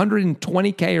believe,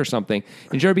 120K or something.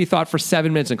 And JRB thought for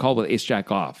 7 minutes and called with ace jack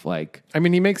off. Like, I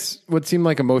mean, he makes what seem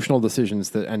like emotional decisions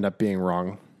that end up being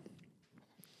wrong.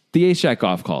 The ace jack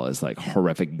off call is like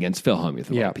horrific against Phil Hellmuth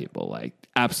of all people. Like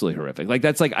absolutely horrific. Like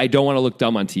that's like, I don't want to look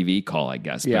dumb on TV call, I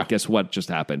guess. But guess what just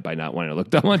happened by not wanting to look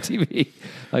dumb on TV?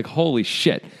 Like, holy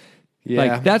shit.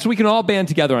 Yeah. Like we can all band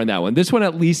together on that one. This one,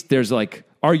 at least there's like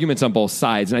arguments on both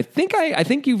sides. And I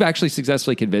think you've actually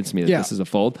successfly convinced me that this is a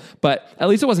fold, but at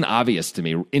least it wasn't obvious to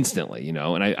me instantly,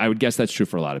 and I would guess that's true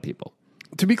for a lot of people.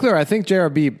 To be clear, I think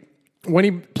JRB, when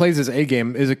he plays his A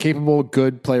game, is a capable,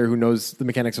 good player who knows the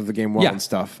mechanics of the game well and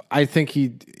stuff. I think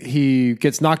he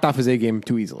gets knocked off his A game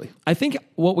too easily. I think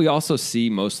what we also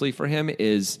see mostly for him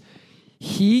is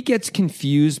he gets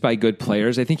confused by good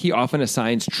players. I think he often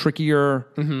assigns trickier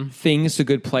things to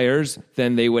good players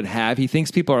than they would have. He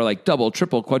thinks people are like double,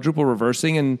 triple, quadruple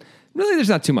reversing, and really there's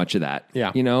not too much of that.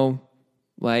 Yeah.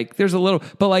 Like there's a little,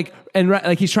 but like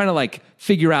he's trying to like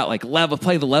figure out like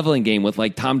play the leveling game with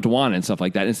like Tom Dwan and stuff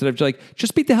like that instead of like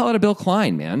just beat the hell out of Bill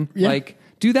Klein, man. Yeah. Like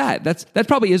do that. That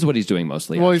probably is what he's doing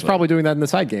mostly. Well, he's probably doing that in the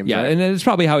side games. Yeah, right? and it's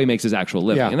probably how he makes his actual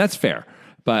living, and that's fair.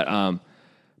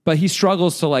 But he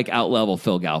struggles to like out-level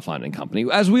Phil Galfond and company,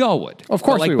 as we all would. Of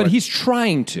course we would. But he's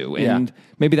trying to, and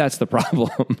maybe that's the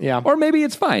problem. Yeah. Or maybe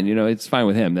it's fine. It's fine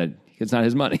with him that it's not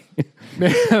his money.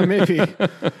 Maybe.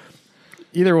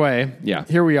 Either way,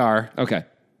 here we are. Okay.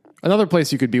 Another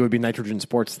place you could be would be Nitrogen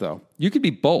Sports, though. You could be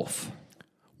both.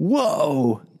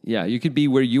 Whoa. Yeah, you could be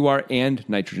where you are and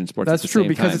Nitrogen Sports. That's at the true same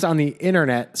because time. it's on the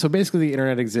internet. So basically, the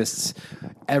internet exists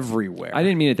everywhere. I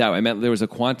didn't mean it that way. I meant there was a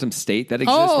quantum state that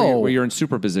exists where you're in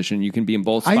superposition. You can be in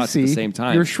both spots at the same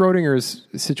time. Your Schrodinger's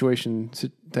situation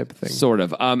type of thing, sort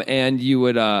of. And you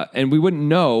would, and we wouldn't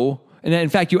know. And in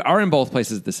fact, you are in both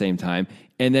places at the same time.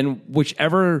 And then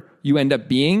whichever you end up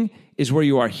being is where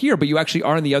you are here, but you actually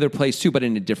are in the other place too, but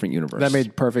in a different universe. That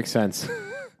made perfect sense.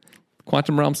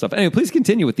 Quantum realm stuff. Anyway, please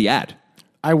continue with the ad.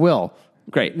 I will.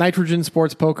 Great. Nitrogen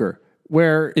Sports Poker,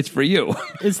 where it's for you.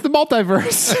 It's the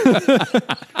multiverse.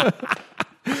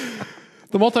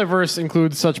 The multiverse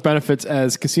includes such benefits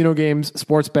as casino games,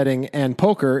 sports betting, and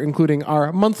poker, including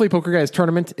our monthly Poker Guys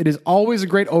tournament. It is always a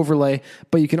great overlay,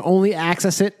 but you can only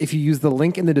access it if you use the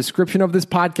link in the description of this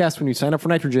podcast when you sign up for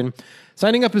Nitrogen.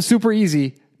 Signing up is super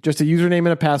easy. Just a username and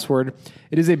a password.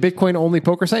 It is a Bitcoin-only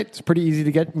poker site. It's pretty easy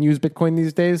to get and use Bitcoin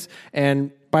these days.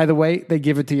 And by the way, they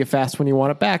give it to you fast when you want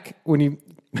it back. When you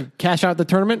cash out the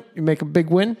tournament, you make a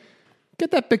big win, get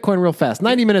that Bitcoin real fast.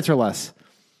 90 minutes or less.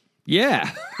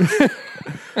 Yeah.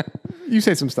 You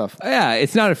say some stuff. Yeah,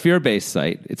 it's not a fear-based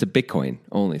site. It's a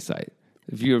Bitcoin-only site.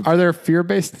 Are there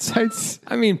fear-based sites?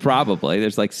 I mean, probably.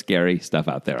 There's like scary stuff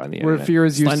out there on the internet. Where fear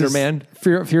is used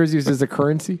fear is used as a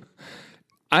currency?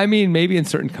 I mean, maybe in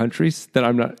certain countries that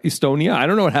I'm not. Estonia. I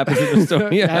don't know what happens in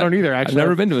Estonia. I don't either, actually. I've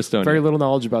never been to Estonia. Very little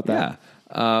knowledge about that.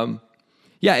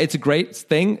 Yeah, it's a great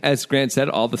thing. As Grant said,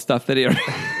 all the stuff that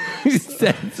he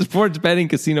said, sports betting,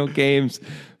 casino games,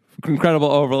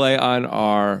 incredible overlay on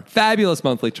our fabulous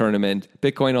monthly tournament.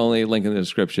 Bitcoin only, link in the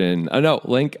description. No,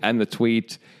 link and the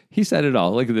tweet. He said it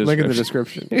all. Link in the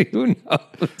description. Who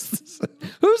knows?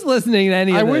 Who's listening to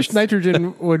any of this? I wish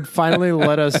Nitrogen would finally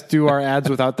let us do our ads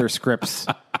without their scripts.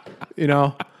 You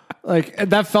know? Like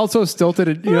that felt so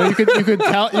stilted. You know, you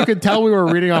could tell we were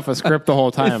reading off a script the whole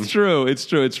time. It's true.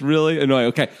 It's really annoying.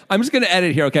 Okay, I'm just going to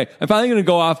edit here. Okay, I'm finally going to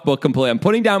go off book completely. I'm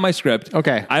putting down my script.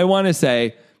 Okay, I want to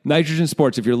say, Nitrogen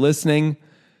Sports, if you're listening,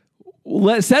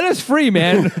 set us free,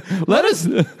 man. let us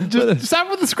just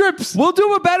stop with the scripts. We'll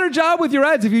do a better job with your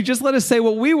ads if you just let us say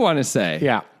what we want to say.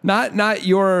 Yeah, not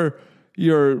your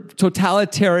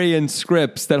totalitarian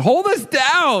scripts that hold us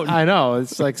down. I know.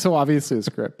 It's like so obviously a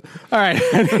script. All right.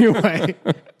 Anyway.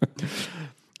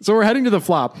 So we're heading to the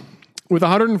flop with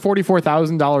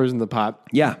 $144,000 in the pot.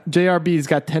 Yeah. JRB's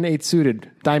got 10-8 suited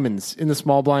diamonds in the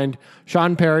small blind.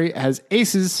 Sean Perry has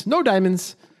aces, no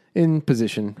diamonds in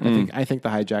position. I think the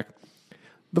hijack.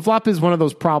 The flop is one of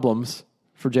those problems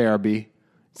for JRB.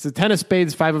 It's the 10 of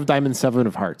spades, 5 of diamonds, 7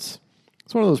 of hearts.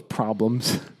 It's one of those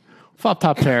problems. Flop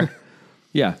top pair.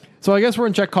 Yeah. So I guess we're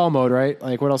in check call mode, right?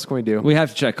 Like, what else can we do? We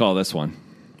have to check call this one.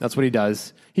 That's what he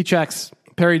does. He checks.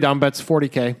 Perry down bets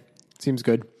 40K. Seems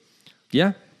good.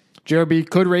 Yeah. JRB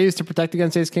could raise to protect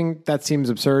against ace king. That seems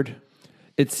absurd.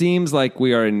 It seems like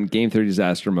we are in game 3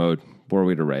 disaster mode. Were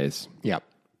we to raise? Yep.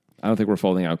 I don't think we're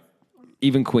folding out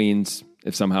even queens,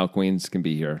 if somehow queens can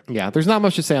be here. Yeah, there's not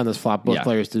much to say on this flop. Both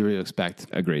players did what you expect.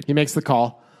 Agreed. He makes the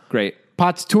call. Great.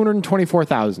 Pot's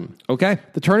 224,000. Okay.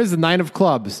 The turn is the 9 of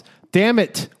clubs. Damn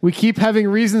it. We keep having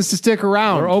reasons to stick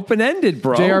around. We're open-ended,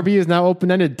 bro. JRB is now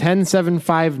open-ended. 10, 7,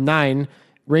 5, 9.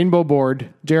 Rainbow board.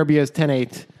 JRB has 10,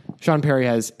 8. Sean Perry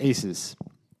has aces.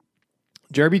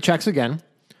 JRB checks again.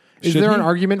 Is there an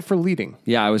argument for leading?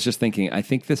 Yeah, I was just thinking. I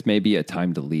think this may be a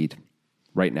time to lead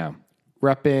right now.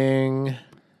 Repping.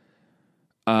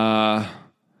 I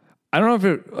don't know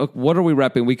if what are we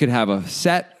repping? We could have a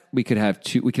set. We could have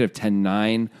 2. We could have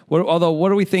 10-9. Although, what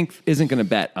do we think isn't going to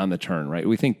bet on the turn, right?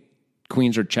 We think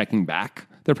queens are checking back.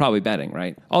 They're probably betting,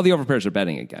 right? All the overpairs are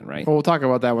betting again, right? Well, we'll talk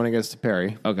about that when it gets to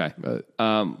Perry. Okay. Well,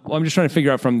 I'm just trying to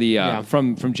figure out from the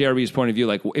from JRB's point of view,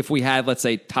 like if we had, let's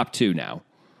say, top 2 now,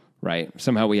 right?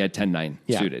 Somehow we had 10-9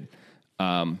 suited,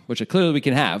 which clearly we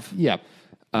can have. Yep.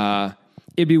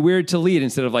 It'd be weird to lead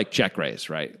instead of like check raise,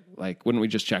 right? Like, wouldn't we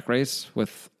just check raise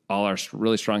with all our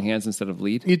really strong hands instead of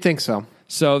lead? You'd think so.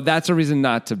 So that's a reason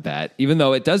not to bet, even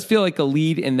though it does feel like a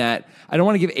lead in that I don't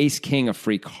want to give ace king a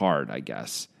free card, I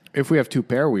guess. If we have 2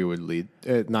 pair, we would lead.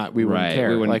 We wouldn't care.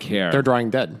 We wouldn't care. They're drawing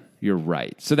dead. You're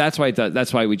right. So that's why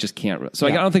that's why we just can't. So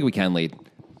I don't think we can lead.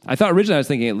 I thought originally I was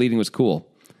thinking leading was cool.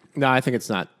 No, I think it's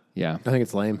not. Yeah. I think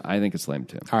it's lame. I think it's lame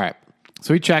too. All right.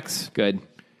 So he checks. Good.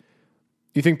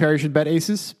 You think Perry should bet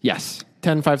aces? Yes.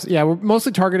 10, 5. Yeah, we're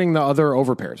mostly targeting the other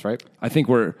overpairs, right? I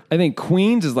think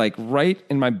queens is like right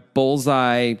in my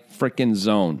bullseye freaking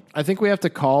zone. I think we have to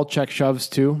call check shoves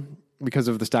too because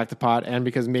of the stack to pot and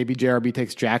because maybe JRB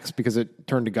takes jacks because it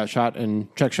turned to gut shot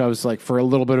and check shoves like for a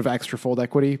little bit of extra fold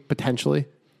equity potentially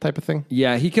type of thing.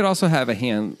 Yeah, he could also have a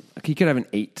hand. He could have an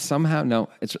 8 somehow. No,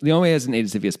 it's the only way he has an 8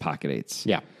 is if he has pocket 8s.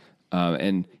 Yeah.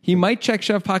 And he might check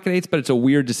shove pocket 8s, but it's a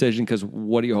weird decision because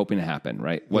what are you hoping to happen,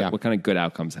 right? What kind of good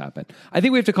outcomes happen? I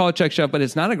think we have to call it check shove, but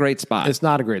it's not a great spot. It's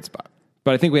not a great spot.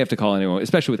 But I think we have to call anyway,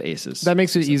 especially with aces. That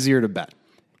makes it easier to bet.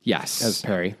 Yes. As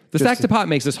Perry. The stack to pot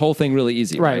makes this whole thing really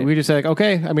easy, right? We just say, like,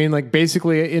 okay, I mean, like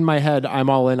basically in my head, I'm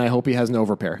all in. I hope he has an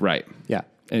overpair. Right. Yeah.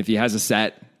 And if he has a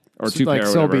set or 2 pair or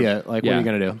so whatever. be it. Like, what are you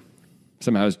going to do?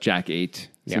 Somehow it's jack 8.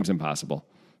 Seems impossible.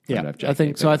 Yeah. I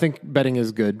think betting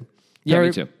is good. Yeah,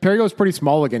 me too. Perry goes pretty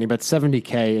small again. He bets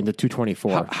 70K into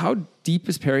 224. How deep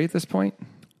is Perry at this point?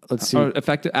 Let's see.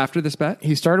 Effective after this bet?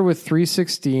 He started with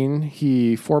 316.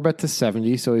 He 4-bet to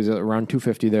 70, so he's around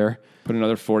 250 there. Put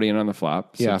another 40 in on the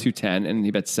flop, so 210, and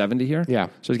he bet 70 here? Yeah.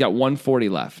 So he's got 140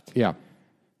 left. Yeah.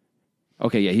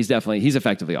 Okay, yeah, he's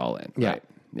effectively all in. Yeah. Right?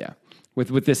 Yeah.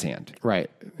 With this hand.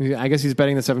 Right. I guess he's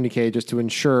betting the 70K just to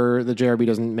ensure the JRB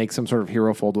doesn't make some sort of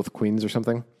hero fold with queens or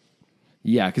something.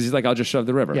 Yeah, because he's like, I'll just shove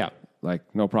the river. Yeah. Like,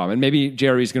 no problem. And maybe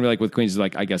JRB's going to be like, with queens, he's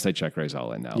like, I guess I check raise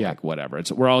all in now. Yeah. Like, whatever.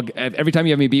 Every time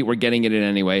you have me beat, we're getting it in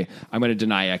anyway. I'm going to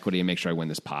deny equity and make sure I win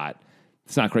this pot.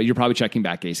 It's not great. You're probably checking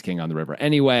back ace king on the river.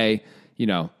 Anyway,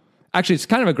 actually, it's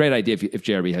kind of a great idea if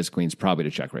JRB has queens, probably to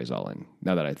check raise all in.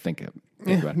 Now that I think about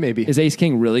it. Maybe. Is ace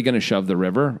king really going to shove the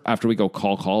river after we go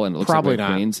call and it looks probably like we have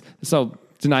not. queens? So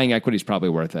denying equity is probably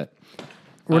worth it.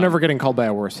 We're never getting called by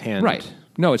a worse hand. Right.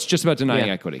 No, it's just about denying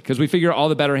equity because we figure all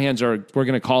the better hands we're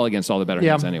going to call against all the better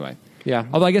hands anyway. Yeah.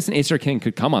 Although I guess an ace or king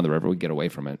could come on the river. We'd get away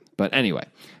from it. But anyway.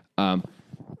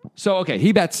 Okay,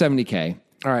 he bets 70K.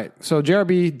 All right. So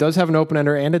JRB does have an open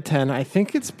ender and a 10. I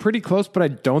think it's pretty close, but I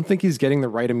don't think he's getting the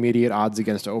right immediate odds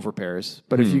against overpairs.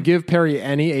 But if you give Perry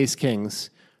any ace kings,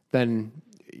 then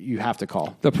you have to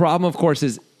call. The problem, of course,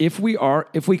 is if we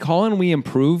call and we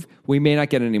improve, we may not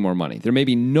get any more money. There may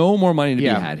be no more money to be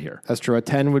had here. That's true. A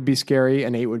 10 would be scary,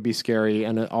 an 8 would be scary,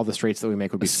 and all the straights that we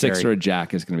make would be scary. 6 or a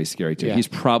jack is going to be scary too. Yeah. He's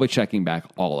probably checking back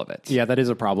all of it. Yeah, that is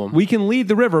a problem. We can lead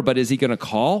the river, but is he going to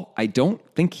call? I don't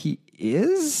think he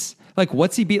is. Like,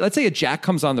 what's he be? Let's say a jack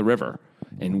comes on the river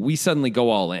and we suddenly go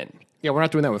all in. Yeah, we're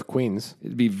not doing that with queens.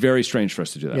 It'd be very strange for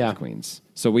us to do that with queens.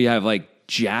 So we have like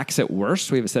jacks at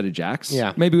worst. We have a set of jacks.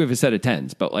 Yeah. Maybe we have a set of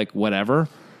 10s, but like whatever.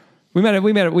 We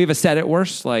have a set at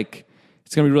worst. Like,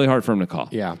 it's going to be really hard for him to call.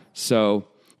 Yeah. So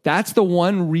that's the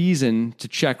one reason to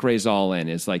check raise all in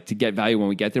is like to get value when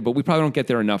we get there, but we probably don't get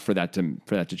there enough for that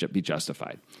to be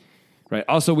justified. Right.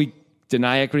 Also, we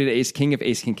deny equity to ace king if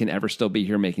ace king can ever still be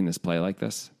here making this play like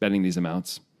this, betting these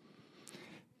amounts.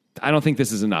 I don't think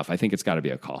this is enough. I think it's got to be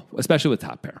a call, especially with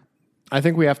top pair. I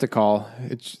think we have to call.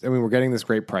 We're getting this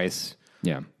great price.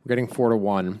 Yeah. We're getting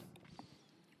 4-1.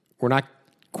 We're not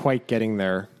quite getting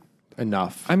there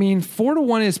enough. I mean,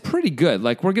 4-1 is pretty good.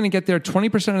 Like, we're going to get there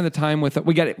 20% of the time with it.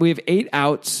 We have 8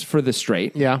 outs for the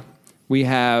straight. Yeah.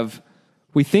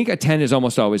 We think a 10 is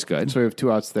almost always good. So we have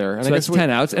 2 outs there. And So that's 10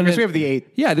 outs. And I guess we have the 8.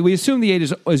 Yeah, we assume the 8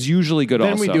 is usually good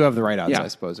then also. Then we do have the right outs, I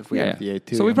suppose, if we have the 8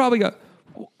 too. So we probably got...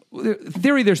 In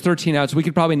theory, there's 13 outs. We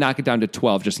could probably knock it down to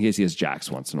 12 just in case he has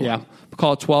jacks once in a while. We'll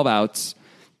call it 12 outs.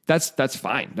 That's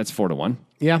fine. That's 4-1.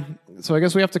 Yeah. So I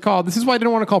guess we have to call. This is why I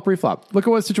didn't want to call pre-flop. Look at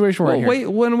what situation we're in here. Wait,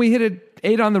 when we hit an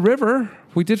 8 on the river,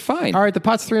 we did fine. All right, the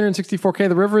pot's 364K.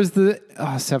 The river is the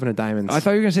 7 of diamonds. I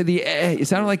thought you were going to say the A. It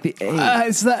sounded like the A.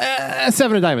 It's the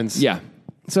 7 of diamonds. Yeah.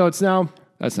 So it's now...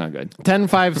 That's not good. 10,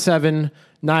 5, 7,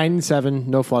 9, 7.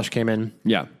 No flush came in.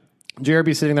 Yeah.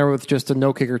 JRB sitting there with just a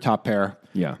no-kicker top pair.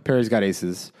 Yeah. Perry's got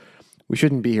aces. We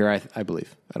shouldn't be here, I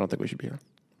believe. I don't think we should be here.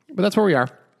 But that's where we are.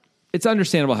 It's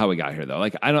understandable how we got here, though.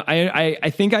 Like,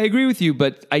 I think I agree with you,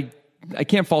 but I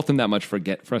can't fault him that much for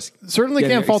us. Certainly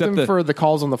can't fault him for the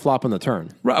calls on the flop and the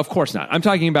turn. Right, of course not. I'm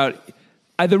talking about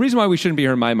the reason why we shouldn't be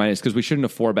here in my mind is because we shouldn't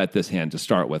have 4-bet this hand to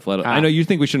start with. I know you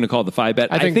think we shouldn't have called the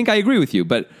 5-bet. I think I agree with you,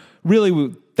 but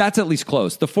really, that's at least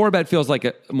close. The 4-bet feels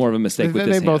like more of a mistake with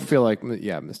this hand. They both feel like,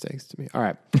 mistakes to me. All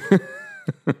right.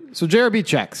 So JRB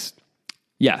checks.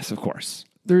 Yes, of course.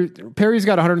 Perry's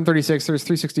got 136. There's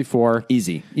 364.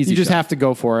 Easy. You just have to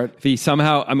go for it. If he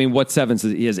somehow, what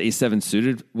 7s? He has ace-7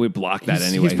 suited. We block that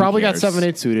anyway. He's probably got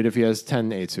 7-8 suited if he has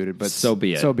 10-8 suited. But so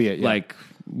be it. So be it. Yeah. Like,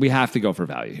 we have to go for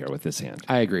value here with this hand.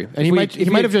 I agree. And he might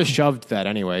have just shoved that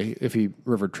anyway if he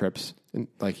river trips.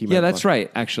 That's right.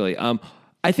 Actually,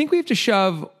 I think we have to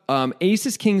shove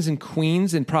aces, kings, and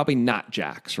queens, and probably not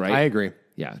jacks. Right. I agree.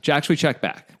 Yeah, jacks we check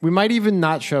back. We might even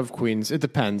not shove queens. It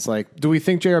depends. Like, do we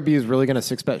think JRB is really going to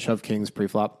 6-bet shove kings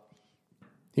pre-flop?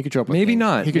 He could show up with Maybe kings.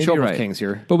 not. He could show up with kings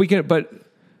here. But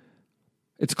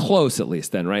it's close at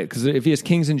least then, right? Because if he has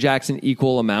kings and jacks in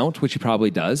equal amount, which he probably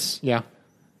does. Yeah.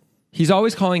 He's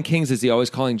always calling kings. Is he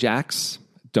always calling jacks?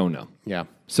 Don't know. Yeah.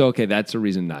 So, okay, that's a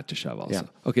reason not to shove also.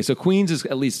 Yeah. Okay, so queens is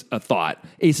at least a thought.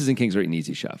 Aces and kings are an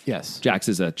easy shove. Yes. Jacks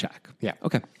is a check. Yeah.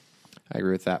 Okay. I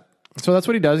agree with that. So that's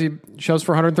what he does. He shoves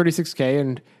for 136K,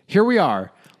 and here we are.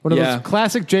 One of those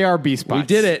classic JRB spots. We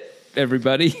did it,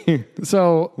 everybody.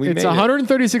 So it's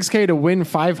 136K to win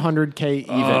 500K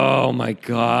even. Oh, my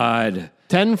God.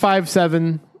 10, 5,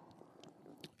 7,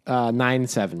 9,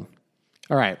 7.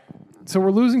 All right. So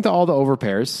we're losing to all the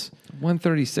overpairs.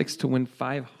 136 to win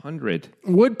 500.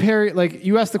 Would Perry,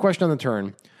 you asked the question on the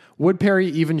turn, would Perry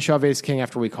even shove ace king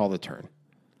after we call the turn?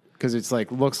 Because it's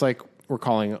looks like we're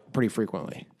calling pretty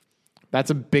frequently. That's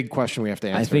a big question we have to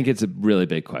answer. I think it's a really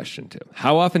big question, too.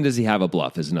 How often does he have a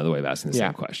bluff is another way of asking the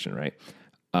same question, right?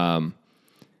 That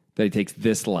he takes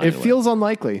this line It feels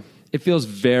unlikely. It feels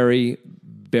very,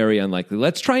 very unlikely.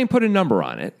 Let's try and put a number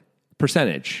on it.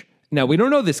 Percentage. Now, we don't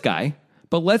know this guy,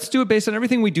 but let's do it based on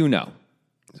everything we do know.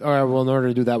 All right, well, in order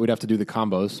to do that, we'd have to do the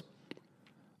combos.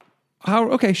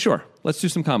 Okay, sure. Let's do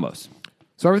some combos.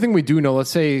 So everything we do know, let's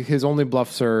say his only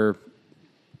bluffs are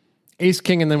ace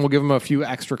king, and then we'll give him a few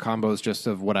extra combos just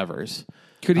of whatever's.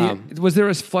 Could he? Was there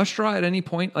a flush draw at any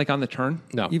point, like on the turn?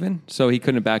 No. Even? So he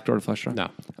couldn't have backdoored a flush draw? No.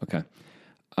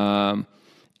 Okay.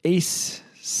 Ace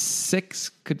 6.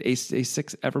 Could ace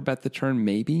 6 ever bet the turn?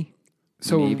 Maybe.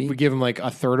 So Maybe. we give him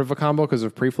a third of a combo because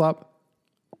of pre-flop?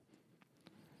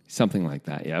 Something like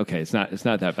that. Yeah. Okay. It's not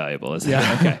that valuable, is it?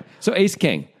 Yeah. Okay. So ace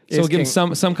king. So we'll give him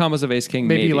some combos of ace king.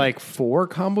 Maybe 4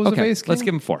 combos of ace king? Let's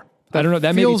give him 4. I don't know.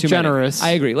 That may be feels too generous.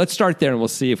 Many. I agree. Let's start there and we'll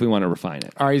see if we want to refine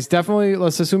it. All right,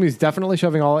 let's assume he's definitely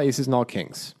shoving all aces and all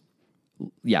kings.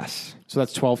 Yes. So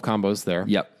that's 12 combos there.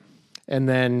 Yep. And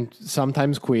then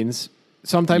sometimes queens.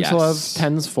 Sometimes he'll have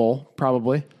tens full,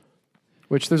 probably,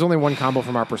 which there's only one combo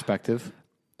from our perspective.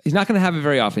 He's not going to have it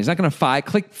very often. He's not going to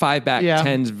click five back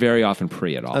tens very often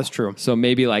pre at all. That's true. So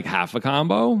maybe like half a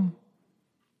combo.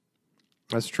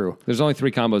 That's true. There's only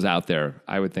 3 combos out there.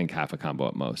 I would think half a combo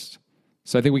at most.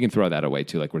 So I think we can throw that away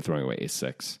too, like we're throwing away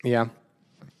ace-6. Yeah.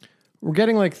 We're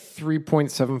getting like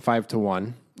 3.75 to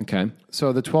 1. Okay.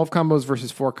 So the 12 combos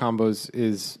versus 4 combos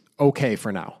is okay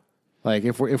for now. Like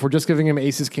if we're just giving him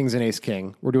aces, kings, and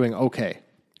ace-king, we're doing okay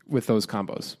with those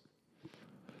combos.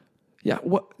 Yeah,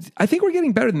 I think we're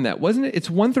getting better than that, wasn't it? It's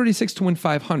 136 to win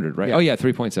 500, right? Yeah. Oh yeah,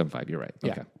 3.75. You're right.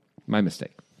 Okay, my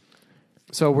mistake.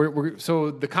 So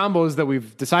so the combos that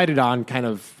we've decided on, kind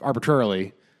of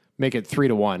arbitrarily, make it 3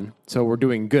 to 1. So we're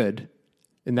doing good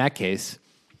in that case,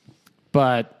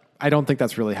 but I don't think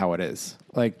that's really how it is.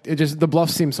 Like the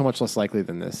bluffs seem so much less likely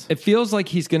than this. It feels like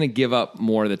he's going to give up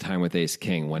more of the time with ace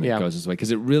king when it goes his way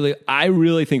because I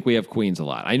really think we have queens a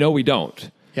lot. I know we don't.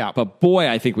 Yeah. But boy,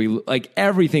 I think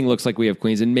everything looks like we have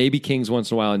queens and maybe kings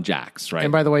once in a while and jacks, right?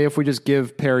 And by the way, if we just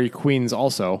give Perry queens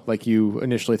also, like you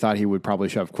initially thought he would probably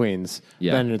shove queens,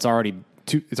 then it's already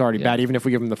bad, even if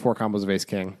we give him the 4 combos of ace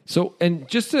king. So, and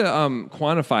just to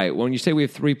quantify it, when you say we're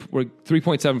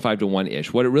 3.75 to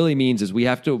 1-ish, what it really means is we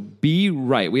have to be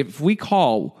right. If we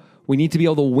call, we need to be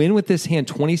able to win with this hand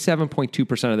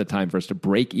 27.2% of the time for us to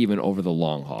break even over the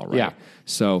long haul, right? Yeah.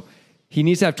 So he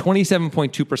needs to have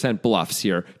 27.2% bluffs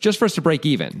here just for us to break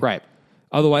even. Right.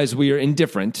 Otherwise, we are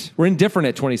indifferent. We're indifferent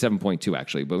at 27.2,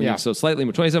 actually, but so slightly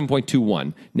more,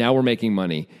 27.21. Now we're making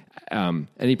money.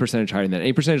 Any percentage higher than that,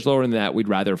 any percentage lower than that, we'd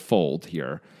rather fold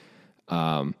here.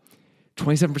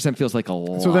 27% feels like a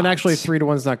lot. So then actually 3 to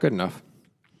 1 is not good enough.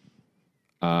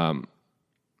 Oh,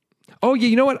 yeah,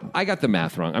 you know what? I got the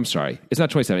math wrong. I'm sorry. It's not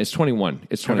 27. It's 21.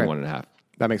 It's 21 and a half.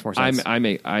 That makes more sense.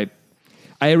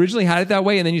 I originally had it that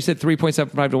way, and then you said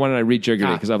 3.75 to 1, and I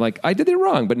rejiggered it because I'm like, I did it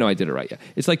wrong, but no, I did it right. Yeah,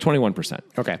 it's like 21%.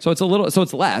 Okay, so it's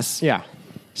it's less. Yeah.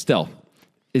 Still,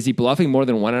 is he bluffing more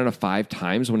than 1 out of 5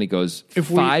 times when he goes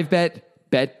 5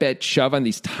 bet shove on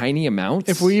these tiny amounts?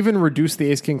 If we even reduce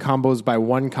the ace king combos by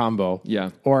 1 combo,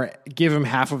 or give him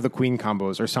half of the queen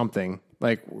combos or something,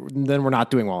 then we're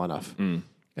not doing well enough, and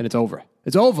it's over.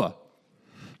 It's over.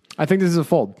 I think this is a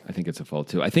fold. I think it's a fold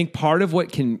too. I think part of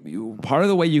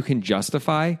the way you can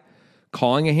justify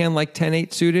calling a hand like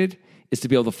 10-8 suited is to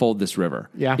be able to fold this river.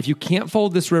 Yeah. If you can't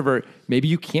fold this river, maybe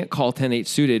you can't call 10-8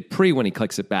 suited pre when he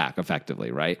clicks it back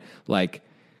effectively, right? Like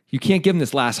you can't give him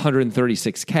this last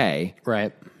 136K.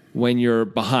 Right. When you're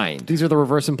behind. These are the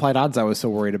reverse implied odds I was so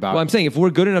worried about. Well, I'm saying if we're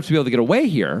good enough to be able to get away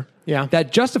here,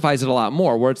 that justifies it a lot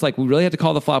more, where it's like we really had to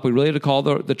call the flop, we really had to call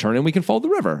the turn, and we can fold the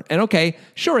river. And okay,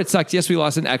 sure, it sucks. Yes, we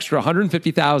lost an extra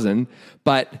 150,000,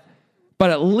 but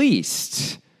at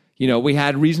least, we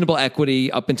had reasonable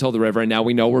equity up until the river, and now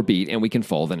we know we're beat, and we can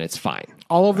fold, and it's fine.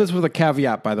 All of this with a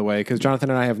caveat, by the way, because Jonathan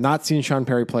and I have not seen Sean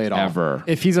Perry play at all. Ever.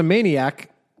 If he's a maniac,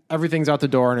 everything's out the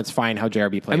door, and it's fine how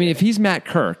JRB plays. I mean, if he's Matt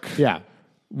Kirk... Yeah.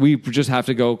 We just have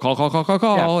to go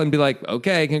call, and be like,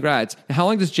 okay, congrats. How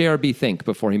long does JRB think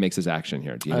before he makes his action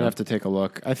here? Do you know? I'd have to take a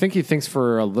look. I think he thinks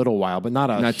for a little while, but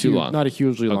not too long. Not a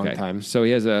hugely long time. So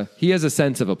he has a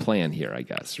sense of a plan here, I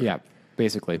guess. Right? Yeah,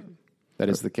 basically, that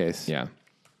is the case. Yeah,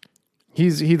 he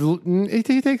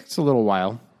takes a little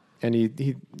while, and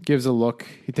he gives a look.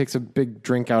 He takes a big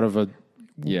drink out of a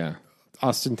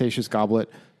ostentatious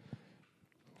goblet.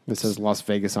 That says Las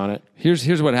Vegas on it.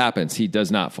 Here's what happens. He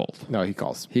does not fold. No, he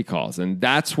calls. He calls. And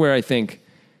that's where I think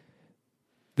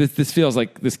this feels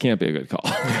like this can't be a good call.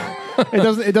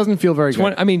 It doesn't feel very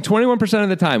good. I mean, 21% of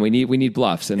the time we need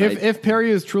bluffs. And if Perry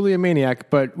is truly a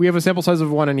maniac, but we have a sample size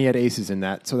of 1 and he had aces in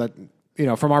that, so that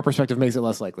from our perspective makes it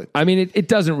less likely. I mean, it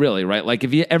doesn't really, right? Like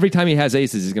every time he has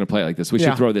aces, he's going to play like this. We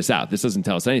should throw this out. This doesn't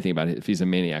tell us anything about if he's a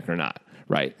maniac or not.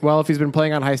 Right. Well, if he's been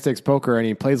playing on high stakes poker and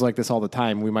he plays like this all the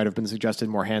time, we might have been suggested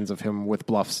more hands of him with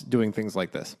bluffs doing things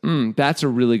like this. That's a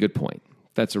really good point.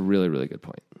 That's a really, really good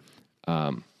point.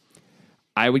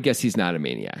 I would guess he's not a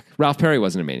maniac. Ralph Perry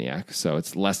wasn't a maniac, so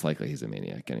it's less likely he's a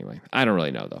maniac anyway. I don't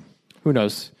really know, though. Who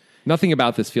knows? Nothing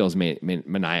about this feels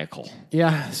maniacal.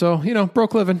 Yeah, so,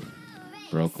 broke living.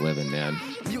 Broke living, man.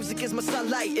 Music is my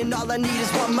sunlight, and all I need is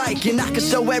one mic. And I can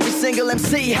show every single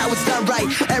MC how it's done right.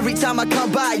 Every time I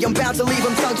come by, I'm bound to leave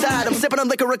them tongue-tied. I'm sipping on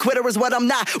liquor, a quitter is what I'm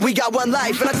not. We got one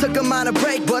life, and I took a minor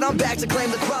break, but I'm back to claim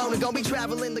the throne. And gonna be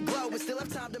traveling the globe, and still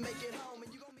have time to make it home.